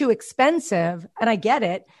just too expensive, and I get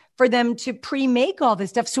it, for them to pre-make all this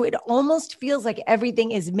stuff. So it almost feels like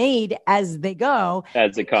everything is made as they go.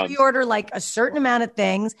 As it comes. We order like a certain amount of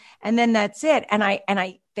things, and then that's it. And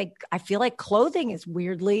I think, I feel like clothing is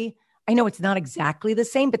weirdly, I know it's not exactly the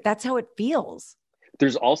same, but that's how it feels.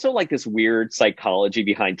 There's also like this weird psychology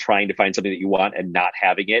behind trying to find something that you want and not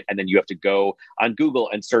having it. And then you have to go on Google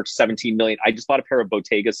and search 17 million. I just bought a pair of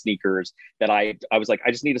Bottega sneakers that I was like, I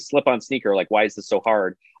just need a slip-on sneaker. Like, why is this so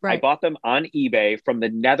hard? Right. I bought them on eBay from the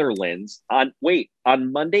Netherlands on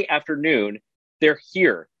Monday afternoon. They're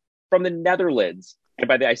here from the Netherlands. And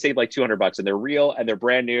by the I saved like $200 and they're real and they're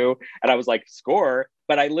brand new. And I was like, score,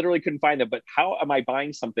 but I literally couldn't find them. But how am I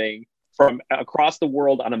buying something from across the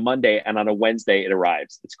world on a Monday and on a Wednesday it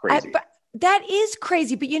arrives? It's crazy. But that is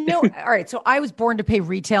crazy. But all right. So I was born to pay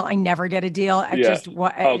retail. I never get a deal.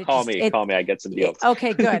 Call me. I get some deals.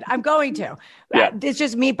 Okay, good. I'm going to. It's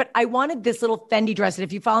just me. But I wanted this little Fendi dress. And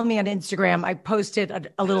if you follow me on Instagram, I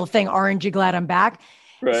posted a little thing, Orange, you glad I'm back?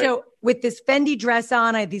 Right. So with this Fendi dress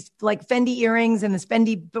on, I had these like Fendi earrings and this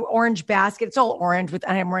Fendi orange basket. It's all orange and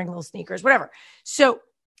I'm wearing little sneakers, whatever. So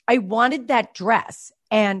I wanted that dress,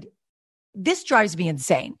 and this drives me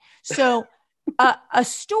insane. So a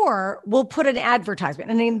store will put an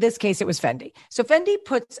advertisement, and in this case, it was Fendi. So Fendi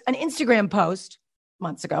puts an Instagram post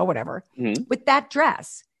months ago, whatever, with that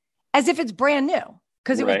dress as if it's brand new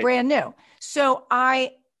because it was brand new. So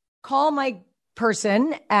I call my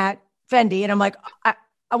person at Fendi and I'm like,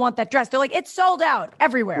 I want that dress. They're like, it's sold out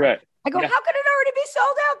everywhere. Right. I go, how could it already be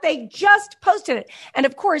sold out? They just posted it. And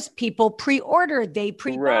of course, people pre-order, they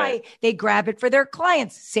pre-buy, they grab it for their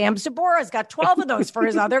clients. Sam Sabora's got 12 of those for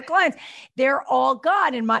his other clients. They're all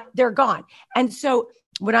gone they're gone. And so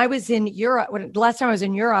when I was in Europe, last time I was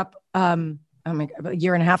in Europe, a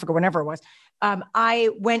year and a half ago, whenever it was, I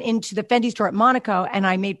went into the Fendi store at Monaco and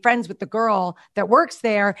I made friends with the girl that works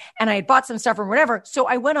there, and I had bought some stuff or whatever. So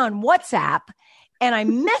I went on WhatsApp and I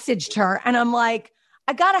messaged her and I'm like,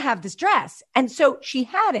 I got to have this dress. And so she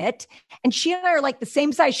had it, and she and I are like the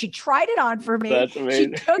same size. She tried it on for me. That's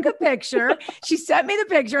amazing. She took a picture. She sent me the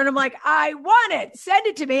picture and I'm like, I want it. Send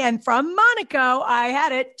it to me. And from Monaco, I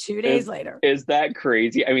had it 2 days later. Is that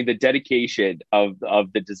crazy? I mean, the dedication of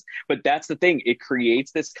but that's the thing. It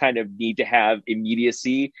creates this kind of need to have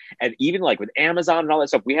immediacy. And even like with Amazon and all that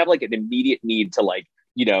stuff, we have like an immediate need to like,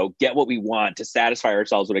 get what we want to satisfy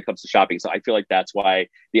ourselves when it comes to shopping. So I feel like that's why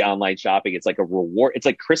the online shopping, it's like a reward. It's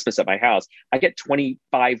like Christmas at my house. I get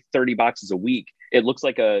 25, 30 boxes a week. It looks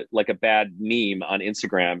like a bad meme on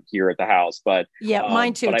Instagram here at the house, but yeah,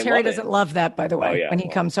 mine too. Terry doesn't love that, by the way. When he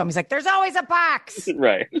comes home, he's like, there's always a box.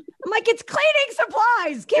 Right. I'm like, it's cleaning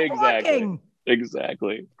supplies. Keep walking.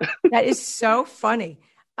 Exactly. That is so funny.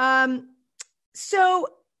 So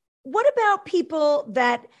what about people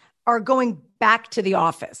that are going back to the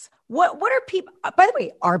office? What are people, by the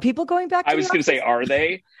way, are people going back to the office? I was going to say, are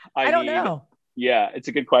they? I don't know. Yeah, it's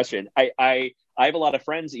a good question. I have a lot of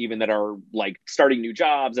friends even that are like starting new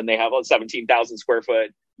jobs, and they have a 17,000 square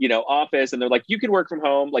foot, office, and they're like, you can work from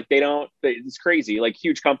home. Like it's crazy, like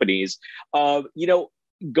huge companies,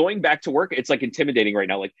 going back to work, it's like intimidating right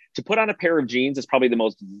now. Like to put on a pair of jeans is probably the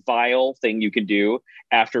most vile thing you can do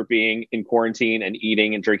after being in quarantine and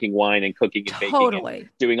eating and drinking wine and cooking and baking and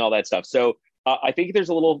doing all that stuff. So I think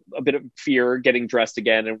there's a bit of fear getting dressed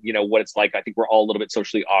again, and what it's like. I think we're all a little bit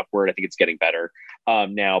socially awkward. I think it's getting better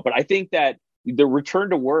now, but I think that the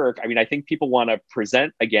return to work, I mean, I think people want to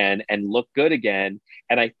present again and look good again.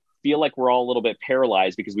 And I feel like we're all a little bit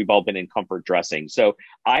paralyzed because we've all been in comfort dressing. So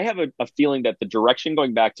I have a feeling that the direction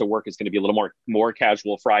going back to work is going to be a little more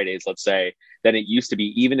casual Fridays, let's say, than it used to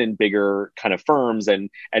be, even in bigger kind of firms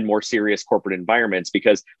and more serious corporate environments,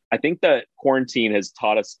 because I think that quarantine has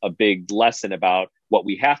taught us a big lesson about what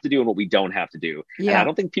we have to do and what we don't have to do. Yeah. And I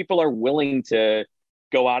don't think people are willing to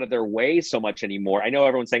go out of their way so much anymore. I know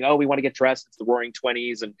everyone's saying, oh, we want to get dressed. It's the roaring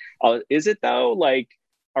 20s. And is it though? Like,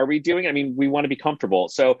 are we doing? I mean, we want to be comfortable.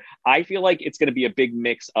 So I feel like it's going to be a big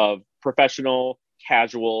mix of professional,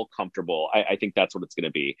 casual, comfortable. I think that's what it's going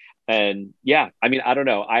to be. And yeah, I mean, I don't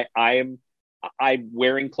know. I'm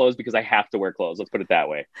wearing clothes because I have to wear clothes. Let's put it that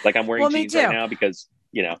way. Like I'm wearing jeans right now because,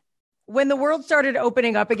 when the world started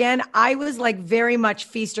opening up again, I was like very much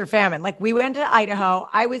feast or famine. Like we went to Idaho.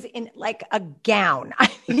 I was in like a gown.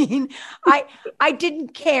 I mean, I didn't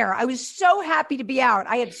care. I was so happy to be out.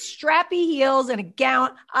 I had strappy heels and a gown.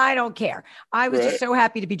 I don't care. I was just so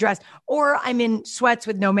happy to be dressed. Or I'm in sweats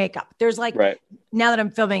with no makeup. There's like, now that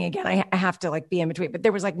I'm filming again, I have to like be in between, but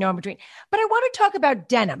there was like no in between. But I want to talk about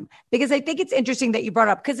denim because I think it's interesting that you brought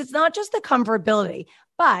up, because it's not just the comfortability,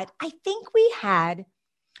 but I think we had,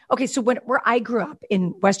 okay, so where I grew up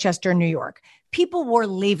in Westchester, New York, people wore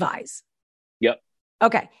Levi's. Yep.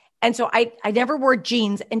 Okay. And so I never wore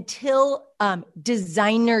jeans until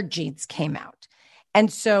designer jeans came out.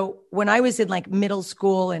 And so when I was in like middle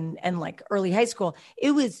school and like early high school,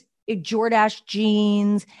 it was Jordache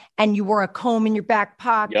jeans and you wore a comb in your back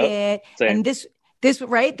pocket. Yep. And this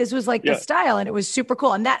was like the style, and it was super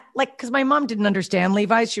cool. And that, like, cause my mom didn't understand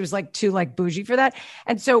Levi's. She was like too like bougie for that.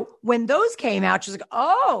 And so when those came out, she was like,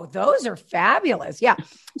 oh, those are fabulous. Yeah.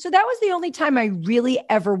 So that was the only time I really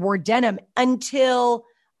ever wore denim until,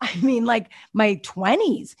 I mean, like my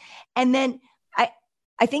 20s. And then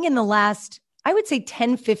I think in the last, I would say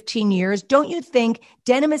 10, 15 years, don't you think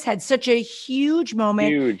denim has had such a huge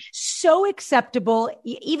moment, so acceptable,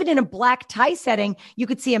 even in a black tie setting, you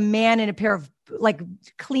could see a man in a pair of like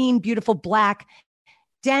clean, beautiful black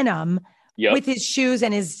denim with his shoes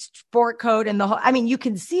and his sport coat and the whole, I mean, you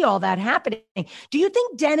can see all that happening. Do you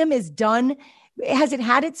think denim is done? Has it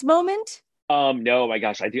had its moment? No, my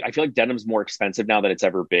gosh. I feel like denim's more expensive now than it's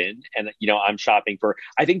ever been. And, I'm shopping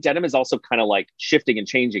I think denim is also kind of like shifting and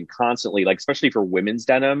changing constantly, like, especially for women's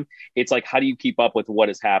denim. It's like, how do you keep up with what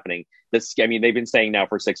is happening? They've been saying now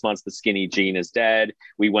for 6 months, the skinny jean is dead.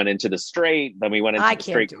 We went into the straight, then we went into the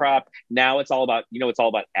straight crop. Now it's all about, it's all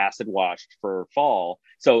about acid washed for fall.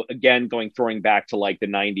 So again, throwing back to like the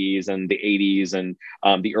 90s and the 80s and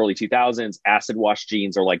the early 2000s, acid wash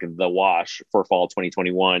jeans are like the wash for fall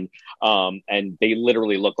 2021. And they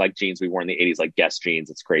literally look like jeans we wore in the 80s, like Guess jeans.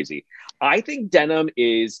 It's crazy. I think denim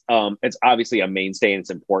is, it's obviously a mainstay and it's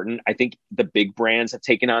important. I think the big brands have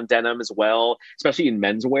taken on denim as well, especially in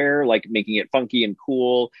menswear, like making it funky and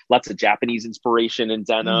cool. Lots of Japanese inspiration in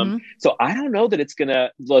denim. Mm-hmm. So I don't know that it's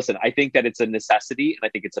listen, I think that it's a necessity and I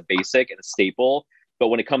think it's a basic and a staple. But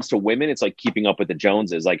when it comes to women, it's like keeping up with the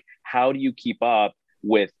Joneses. Like, how do you keep up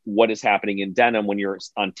with what is happening in denim when you're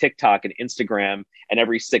on TikTok and Instagram and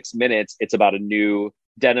every 6 minutes it's about a new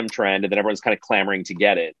denim trend and then everyone's kind of clamoring to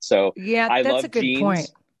get it. So I that's love a good jeans.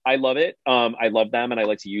 Point. I love it. I love them and I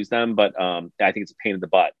like to use them, but I think it's a pain in the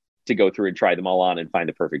butt to go through and try them all on and find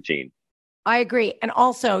the perfect jean. I agree. And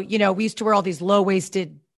also, we used to wear all these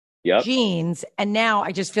low-waisted jeans, and now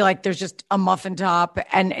I just feel like there's just a muffin top,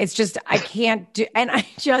 and it's just I can't do, and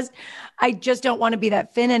I just don't want to be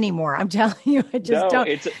that thin anymore. I'm telling you,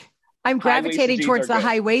 I'm gravitating towards the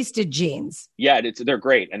high-waisted jeans. Yeah, they're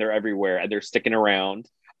great, and they're everywhere, and they're sticking around.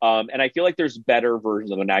 And I feel like there's better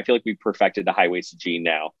versions of them. I feel like we perfected the high-waisted jean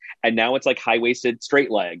now, and now it's like high-waisted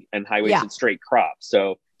straight leg and high-waisted straight crop.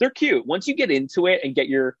 So they're cute. Once you get into it and get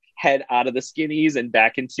your head out of the skinnies and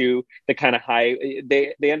back into the kind of high,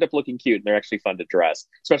 they end up looking cute and they're actually fun to dress,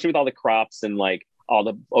 especially with all the crops and like all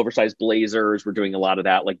the oversized blazers. We're doing a lot of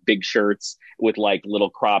that, like big shirts with like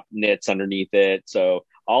little crop knits underneath it. So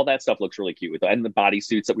all that stuff looks really cute with it. And the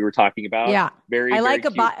bodysuits that we were talking about. Yeah. Very, I like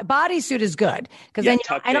very a bodysuit is good because then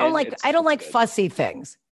I don't like fussy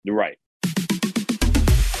things. You're right.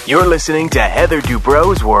 You're listening to Heather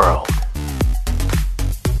Dubrow's World.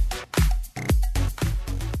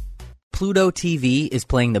 Pluto TV is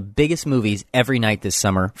playing the biggest movies every night this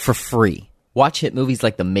summer for free. Watch hit movies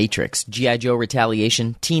like The Matrix, G.I. Joe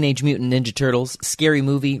Retaliation, Teenage Mutant Ninja Turtles, Scary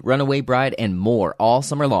Movie, Runaway Bride, and more all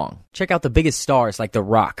summer long. Check out the biggest stars like The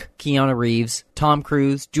Rock, Keanu Reeves, Tom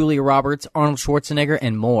Cruise, Julia Roberts, Arnold Schwarzenegger,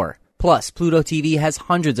 and more. Plus, Pluto TV has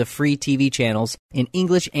hundreds of free TV channels in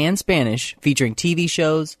English and Spanish featuring TV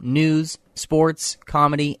shows, news, sports,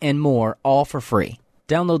 comedy, and more, all for free.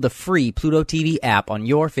 Download the free Pluto TV app on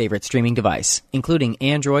your favorite streaming device, including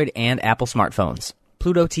Android and Apple smartphones.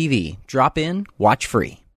 Pluto TV. Drop in, watch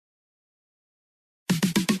free.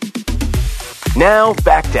 Now,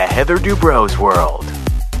 back to Heather Dubrow's World.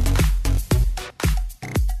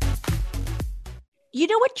 You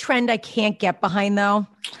know what trend I can't get behind, though?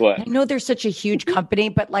 What? I know there's such a huge company,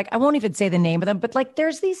 but like I won't even say the name of them, but like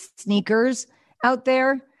there's these sneakers out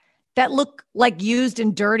there that look like used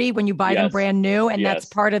and dirty when you buy them Yes. brand new. And that's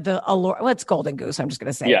Yes. part of the allure. Well, it's Golden Goose. I'm just going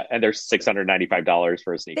to say. Yeah, and they're $695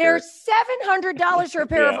 for a sneaker. They're $700 for a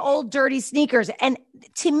pair of Yeah. old dirty sneakers. And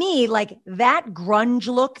to me, like that grunge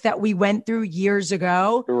look that we went through years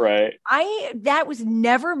ago, Right. that was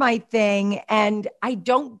never my thing. And I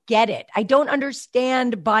don't get it. I don't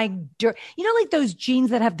understand buying dirt. You know, like those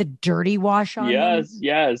jeans that have the dirty wash on them? Yes,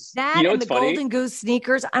 yes. That You know and what's the funny? Golden Goose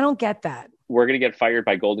sneakers. I don't get that. We're going to get fired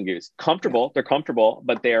by Golden Goose. Comfortable. They're comfortable,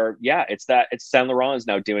 but it's Saint Laurent is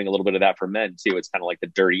now doing a little bit of that for men too. It's kind of like the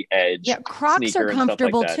dirty edge. Yeah, Crocs sneaker are and stuff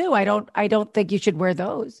comfortable like that. too. I don't think you should wear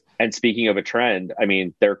those. And speaking of a trend, I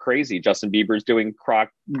mean, they're crazy. Justin Bieber's doing Croc,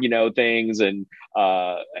 things, and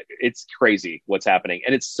it's crazy what's happening.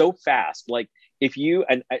 And it's so fast. Like if you,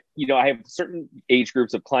 I have certain age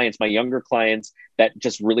groups of clients, my younger clients that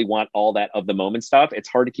just really want all that of the moment stuff. It's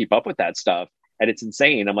hard to keep up with that stuff. And it's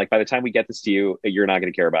insane. I'm like, by the time we get this to you, you're not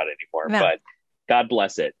going to care about it anymore. No. But God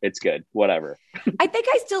bless it. It's good. Whatever. I think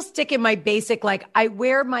I still stick in my basic, like I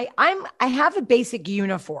have a basic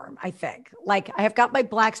uniform, I think. Like I have got my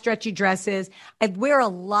black stretchy dresses. I wear a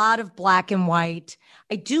lot of black and white.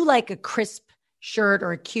 I do like a crisp shirt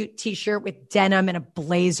or a cute t-shirt with denim and a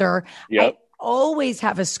blazer. Yep. I always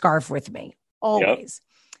have a scarf with me. Always.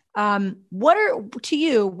 What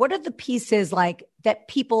are the pieces like that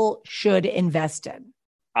people should invest in?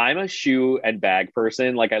 I'm a shoe and bag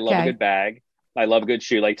person. Like I love Okay. a good bag. I love a good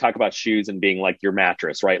shoe. Like talk about shoes and being like your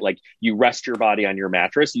mattress, right? Like you rest your body on your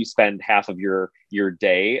mattress. You spend half of your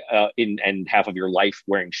day and half of your life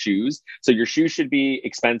wearing shoes. So your shoes should be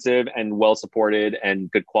expensive and well supported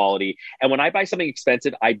and good quality. And when I buy something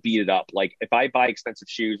expensive, I beat it up. Like if I buy expensive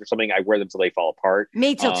shoes or something, I wear them till they fall apart.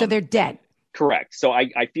 Me too. So they're dead. Correct. So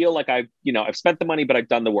I feel like I've spent the money, but I've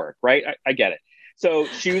done the work, right? I get it. So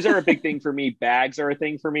shoes are a big thing for me. Bags are a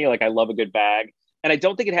thing for me. Like I love a good bag. And I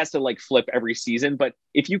don't think it has to like flip every season, but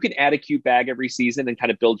if you can add a cute bag every season and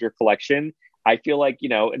kind of build your collection, I feel like,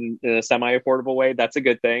 in a semi-affordable way, that's a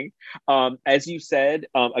good thing. As you said,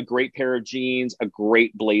 a great pair of jeans, a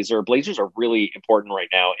great blazer. Blazers are really important right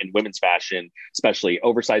now in women's fashion, especially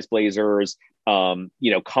oversized blazers,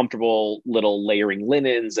 comfortable little layering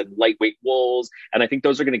linens and lightweight wools. And I think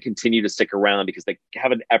those are going to continue to stick around because they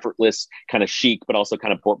have an effortless kind of chic, but also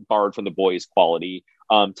kind of borrowed from the boys quality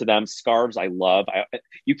to them. Scarves, I love.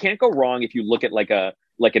 You can't go wrong if you look at like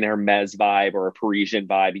an Hermes vibe or a Parisian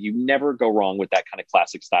vibe. You never go wrong with that kind of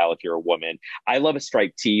classic style if you're a woman. I love a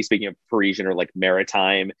striped tee. Speaking of Parisian or like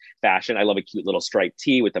maritime fashion, I love a cute little striped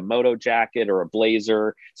tee with a moto jacket or a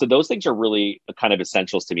blazer. So those things are really kind of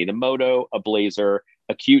essentials to me. The moto, a blazer,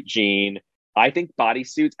 a cute jean. I think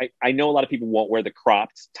bodysuits, I know a lot of people won't wear the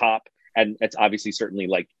cropped top, and it's obviously certainly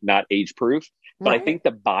like not age proof, but Right. I think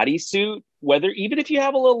the bodysuit, even if you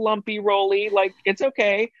have a little lumpy rolly, like it's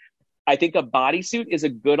okay. I think a bodysuit is a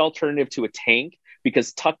good alternative to a tank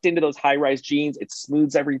because tucked into those high-rise jeans, it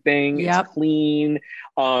smooths everything. Yep. It's clean,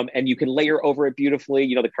 and you can layer over it beautifully.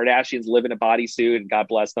 The Kardashians live in a bodysuit, and God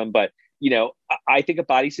bless them. But I think a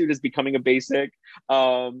bodysuit is becoming a basic.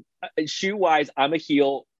 Shoe-wise, I'm a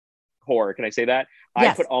heel whore. Can I say that?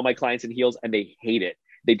 Yes. I put all my clients in heels, and they hate it.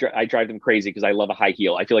 I drive them crazy because I love a high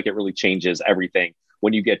heel. I feel like it really changes everything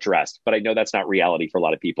when you get dressed, but I know that's not reality for a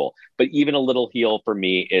lot of people. But even a little heel for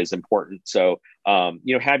me is important. So,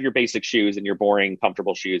 have your basic shoes and your boring,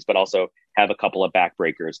 comfortable shoes, but also have a couple of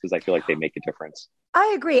backbreakers because I feel like they make a difference.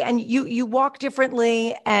 I agree. And you walk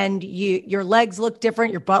differently and your legs look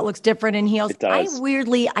different. Your butt looks different in heels. It does.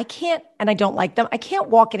 I can't, and I don't like them. I can't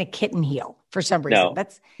walk in a kitten heel for some reason.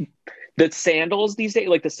 No. The sandals these days,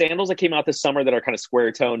 like the sandals that came out this summer that are kind of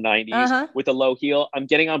square tone 90s with a low heel, I'm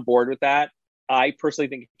getting on board with that. I personally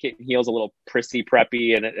think kitten heel's a little prissy,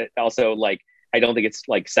 preppy, and it also I don't think it's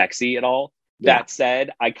sexy at all. Yeah. That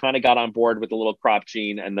said, I kind of got on board with the little crop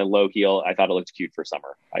jean and the low heel. I thought it looked cute for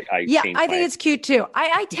summer. I think it's cute too.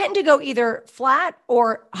 I tend to go either flat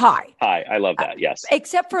or high. High. I love that. Yes.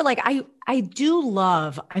 Except for I do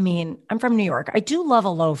love, I'm from New York. I do love a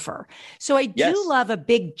loafer. So I do love a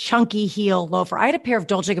big chunky heel loafer. I had a pair of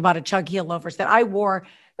Dolce & Gabbana chunky heel loafers that I wore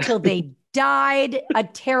till they died a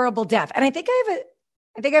terrible death. And I think I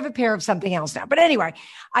have a pair of something else now. But anyway,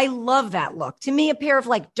 I love that look. To me, a pair of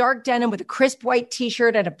dark denim with a crisp white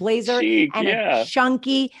t-shirt and a blazer Chic, and yeah. a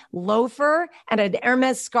chunky loafer and an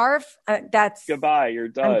Hermes scarf. That's Goodbye. You're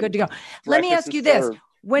done. I'm good to go. Let me Breakfast ask you is this. served.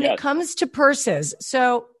 When Yes. it comes to purses,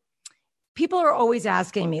 so people are always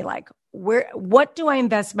asking me what do I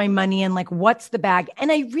invest my money in? What's the bag? And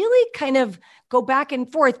I really kind of go back and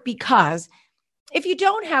forth because if you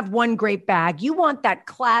don't have one great bag, you want that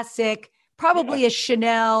classic, probably a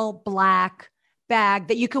Chanel black bag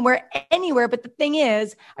that you can wear anywhere. But the thing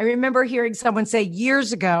is, I remember hearing someone say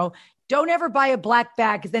years ago, don't ever buy a black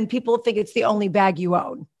bag because then people think it's the only bag you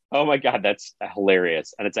own. Oh my God, that's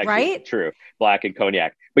hilarious. And it's actually Right? true. Black and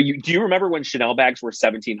cognac. But do you remember when Chanel bags were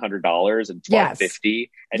 $1,700 and $1,250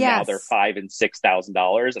 and now they're $5,000 and $6,000? And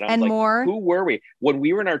I was And like, more. who were we? When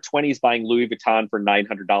we were in our 20s buying Louis Vuitton for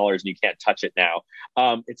 $900 and you can't touch it now.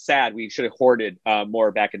 It's sad. We should have hoarded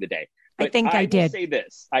more back in the day. But I think I did. will say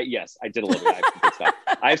this. Yes, I did a little bit. I have some good stuff.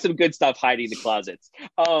 I have some good stuff hiding in the closets.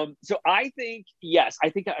 So I think, yes,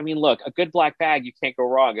 I mean, look, a good black bag, you can't go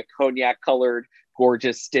wrong. A cognac colored,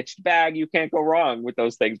 gorgeous stitched bag, you can't go wrong with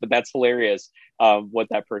those things. But that's hilarious. What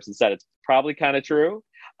that person said. It's probably kind of true.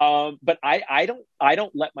 But I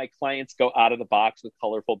don't let my clients go out of the box with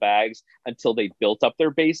colorful bags until they built up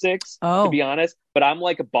their basics, to be honest. But I'm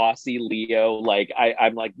like a bossy Leo. Like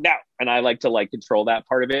I'm like, no. And I like to like control that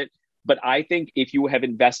part of it. But I think if you have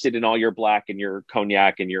invested in all your black and your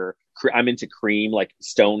cognac and I'm into cream, like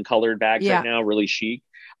stone colored bags right now, really chic.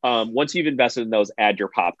 Once you've invested in those, add your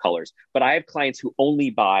pop colors. But I have clients who only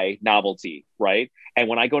buy novelty, right? And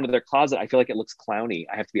when I go into their closet, I feel like it looks clowny.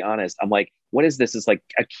 I have to be honest. I'm like, what is this? It's like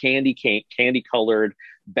a candy colored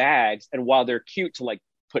bags. And while they're cute to like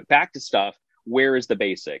put back to stuff, where is the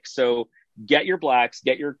basics? So get your blacks,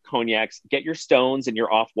 get your cognacs, get your stones and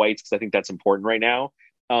your off whites, because I think that's important right now.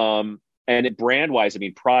 And brand wise, I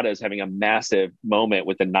mean, Prada is having a massive moment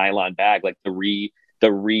with the nylon bag, like the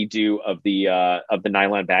redo of the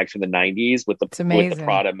nylon bags from the 90s with the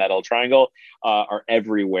Prada metal triangle are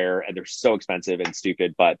everywhere, and they're so expensive and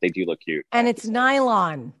stupid, but they do look cute. And it's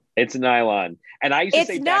nylon. It's nylon. And I used to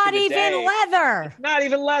say it's not even leather. It's not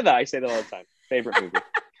even leather. I say that all the time. Favorite movie.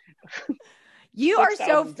 You are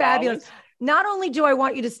so fabulous. Not only do I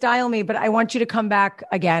want you to style me, but I want you to come back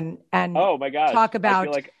again and talk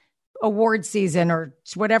about award season or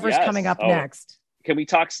whatever's coming up next. Can we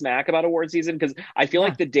talk smack about award season? Because I feel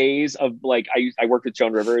like the days of like, I worked with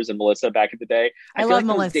Joan Rivers and Melissa back in the day. I feel love like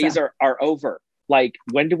Melissa. those days are over. Like,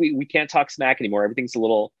 when do we can't talk smack anymore. Everything's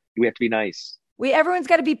we have to be nice. Everyone's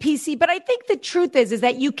got to be PC, but I think the truth is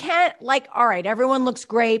that you can't all right, everyone looks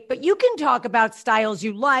great, but you can talk about styles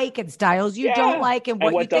you like and styles you don't like and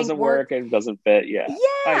what you doesn't think work and doesn't fit.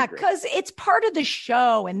 Yeah, because it's part of the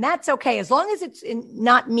show and that's okay as long as it's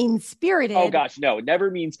not mean-spirited. Oh gosh, no, never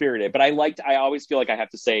mean-spirited. But I always feel like I have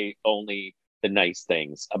to say only the nice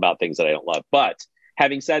things about things that I don't love. But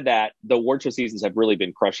having said that, the award show seasons have really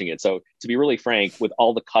been crushing it. So to be really frank, with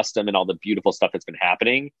all the custom and all the beautiful stuff that's been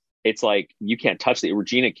happening, it's like you can't touch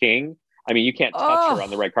Regina King. I mean, you can't touch her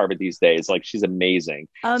on the red carpet these days. Like, she's amazing.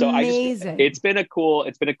 So it's been a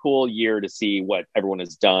cool year to see what everyone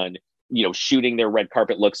has done. You know, shooting their red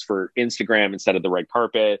carpet looks for Instagram instead of the red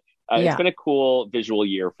carpet. It's been a cool visual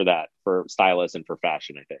year for that, for stylists and for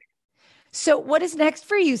fashion, I think. So what is next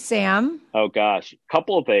for you, Sam? Oh gosh,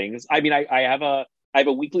 couple of things. I mean, I have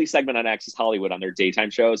a weekly segment on Access Hollywood on their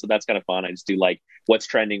daytime show. So that's kind of fun. I just do like what's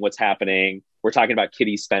trending, what's happening. We're talking about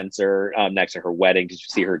Kitty Spencer next to her wedding. Did you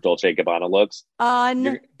see her Dolce & Gabbana looks?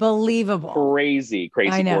 Unbelievable. Crazy,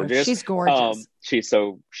 I know. gorgeous. She's gorgeous. She's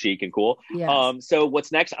so chic and cool. Yes. So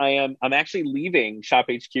what's next? I'm actually leaving Shop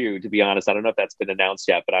HQ, to be honest. I don't know if that's been announced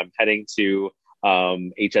yet, but I'm heading to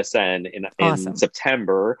HSN in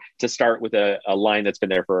September to start with a line that's been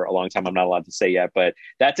there for a long time. I'm not allowed to say yet, but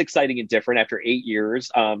that's exciting and different after 8 years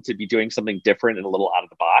to be doing something different and a little out of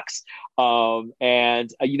the box.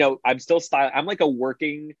 I'm still I'm like a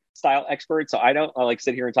working style expert, so I don't like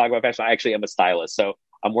sit here and talk about fashion. I actually am a stylist, so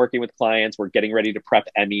I'm working with clients. We're getting ready to prep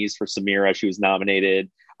Emmys for Samira. She was nominated.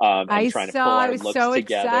 I was so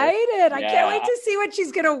excited. I can't wait to see what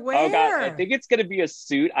she's going to wear. Oh God, I think it's going to be a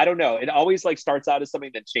suit. I don't know. It always starts out as something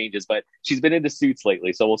that changes, but she's been into suits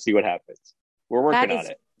lately. So we'll see what happens. We're working on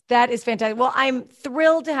it. That is fantastic. Well, I'm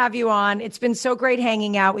thrilled to have you on. It's been so great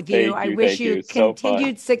hanging out with you. I wish you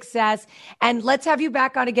continued success, and let's have you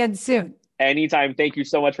back on again soon. Anytime. Thank you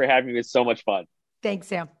so much for having me. It's so much fun. Thanks,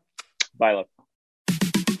 Sam. Bye, love.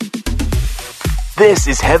 This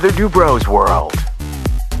is Heather Dubrow's World.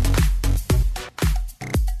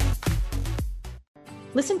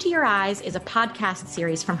 Listen to Your Eyes is a podcast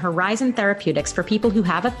series from Horizon Therapeutics for people who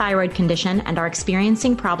have a thyroid condition and are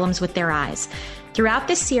experiencing problems with their eyes. Throughout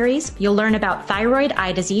this series, you'll learn about thyroid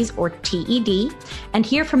eye disease, or TED, and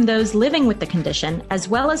hear from those living with the condition, as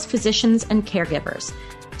well as physicians and caregivers.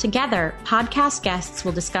 Together, podcast guests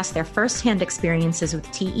will discuss their firsthand experiences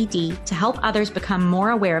with TED to help others become more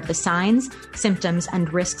aware of the signs, symptoms,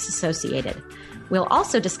 and risks associated. We'll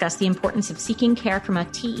also discuss the importance of seeking care from a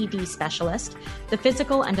TED specialist, the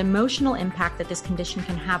physical and emotional impact that this condition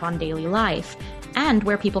can have on daily life, and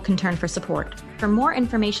where people can turn for support. For more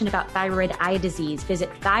information about thyroid eye disease, visit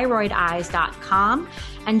thyroideyes.com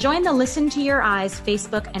and join the Listen to Your Eyes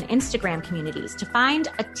Facebook and Instagram communities to find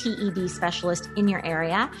a TED specialist in your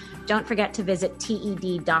area. Don't forget to visit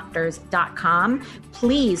teddoctors.com.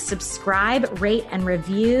 Please subscribe, rate, and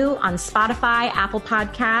review on Spotify, Apple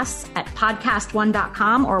Podcasts, at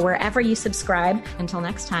podcastone.com, or wherever you subscribe. Until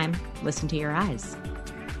next time, listen to your eyes.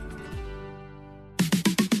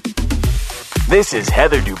 This is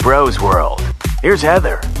Heather Dubrow's World. Here's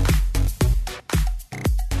Heather.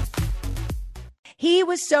 He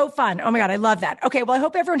was so fun. Oh my God, I love that. Okay, well, I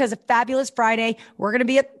hope everyone has a fabulous Friday. We're going to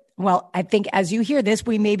be at, well, I think as you hear this,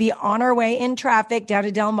 we may be on our way in traffic down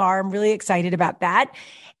to Del Mar. I'm really excited about that.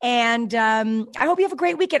 And I hope you have a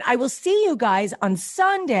great weekend. I will see you guys on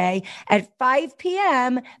Sunday at 5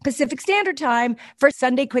 p.m. Pacific Standard Time for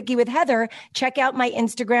Sunday Quickie with Heather. Check out my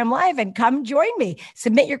Instagram Live and come join me.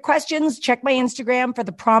 Submit your questions. Check my Instagram for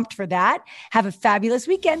the prompt for that. Have a fabulous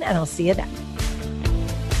weekend, and I'll see you then.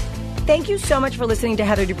 Thank you so much for listening to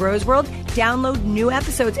Heather Dubrow's World. Download new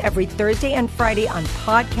episodes every Thursday and Friday on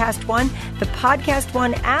Podcast One, the Podcast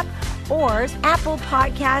One app, or Apple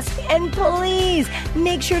Podcasts. And please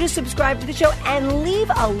make sure to subscribe to the show and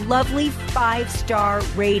leave a lovely 5-star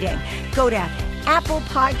rating. Go to Apple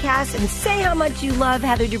Podcasts and say how much you love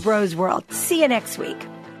Heather Dubrow's World. See you next week.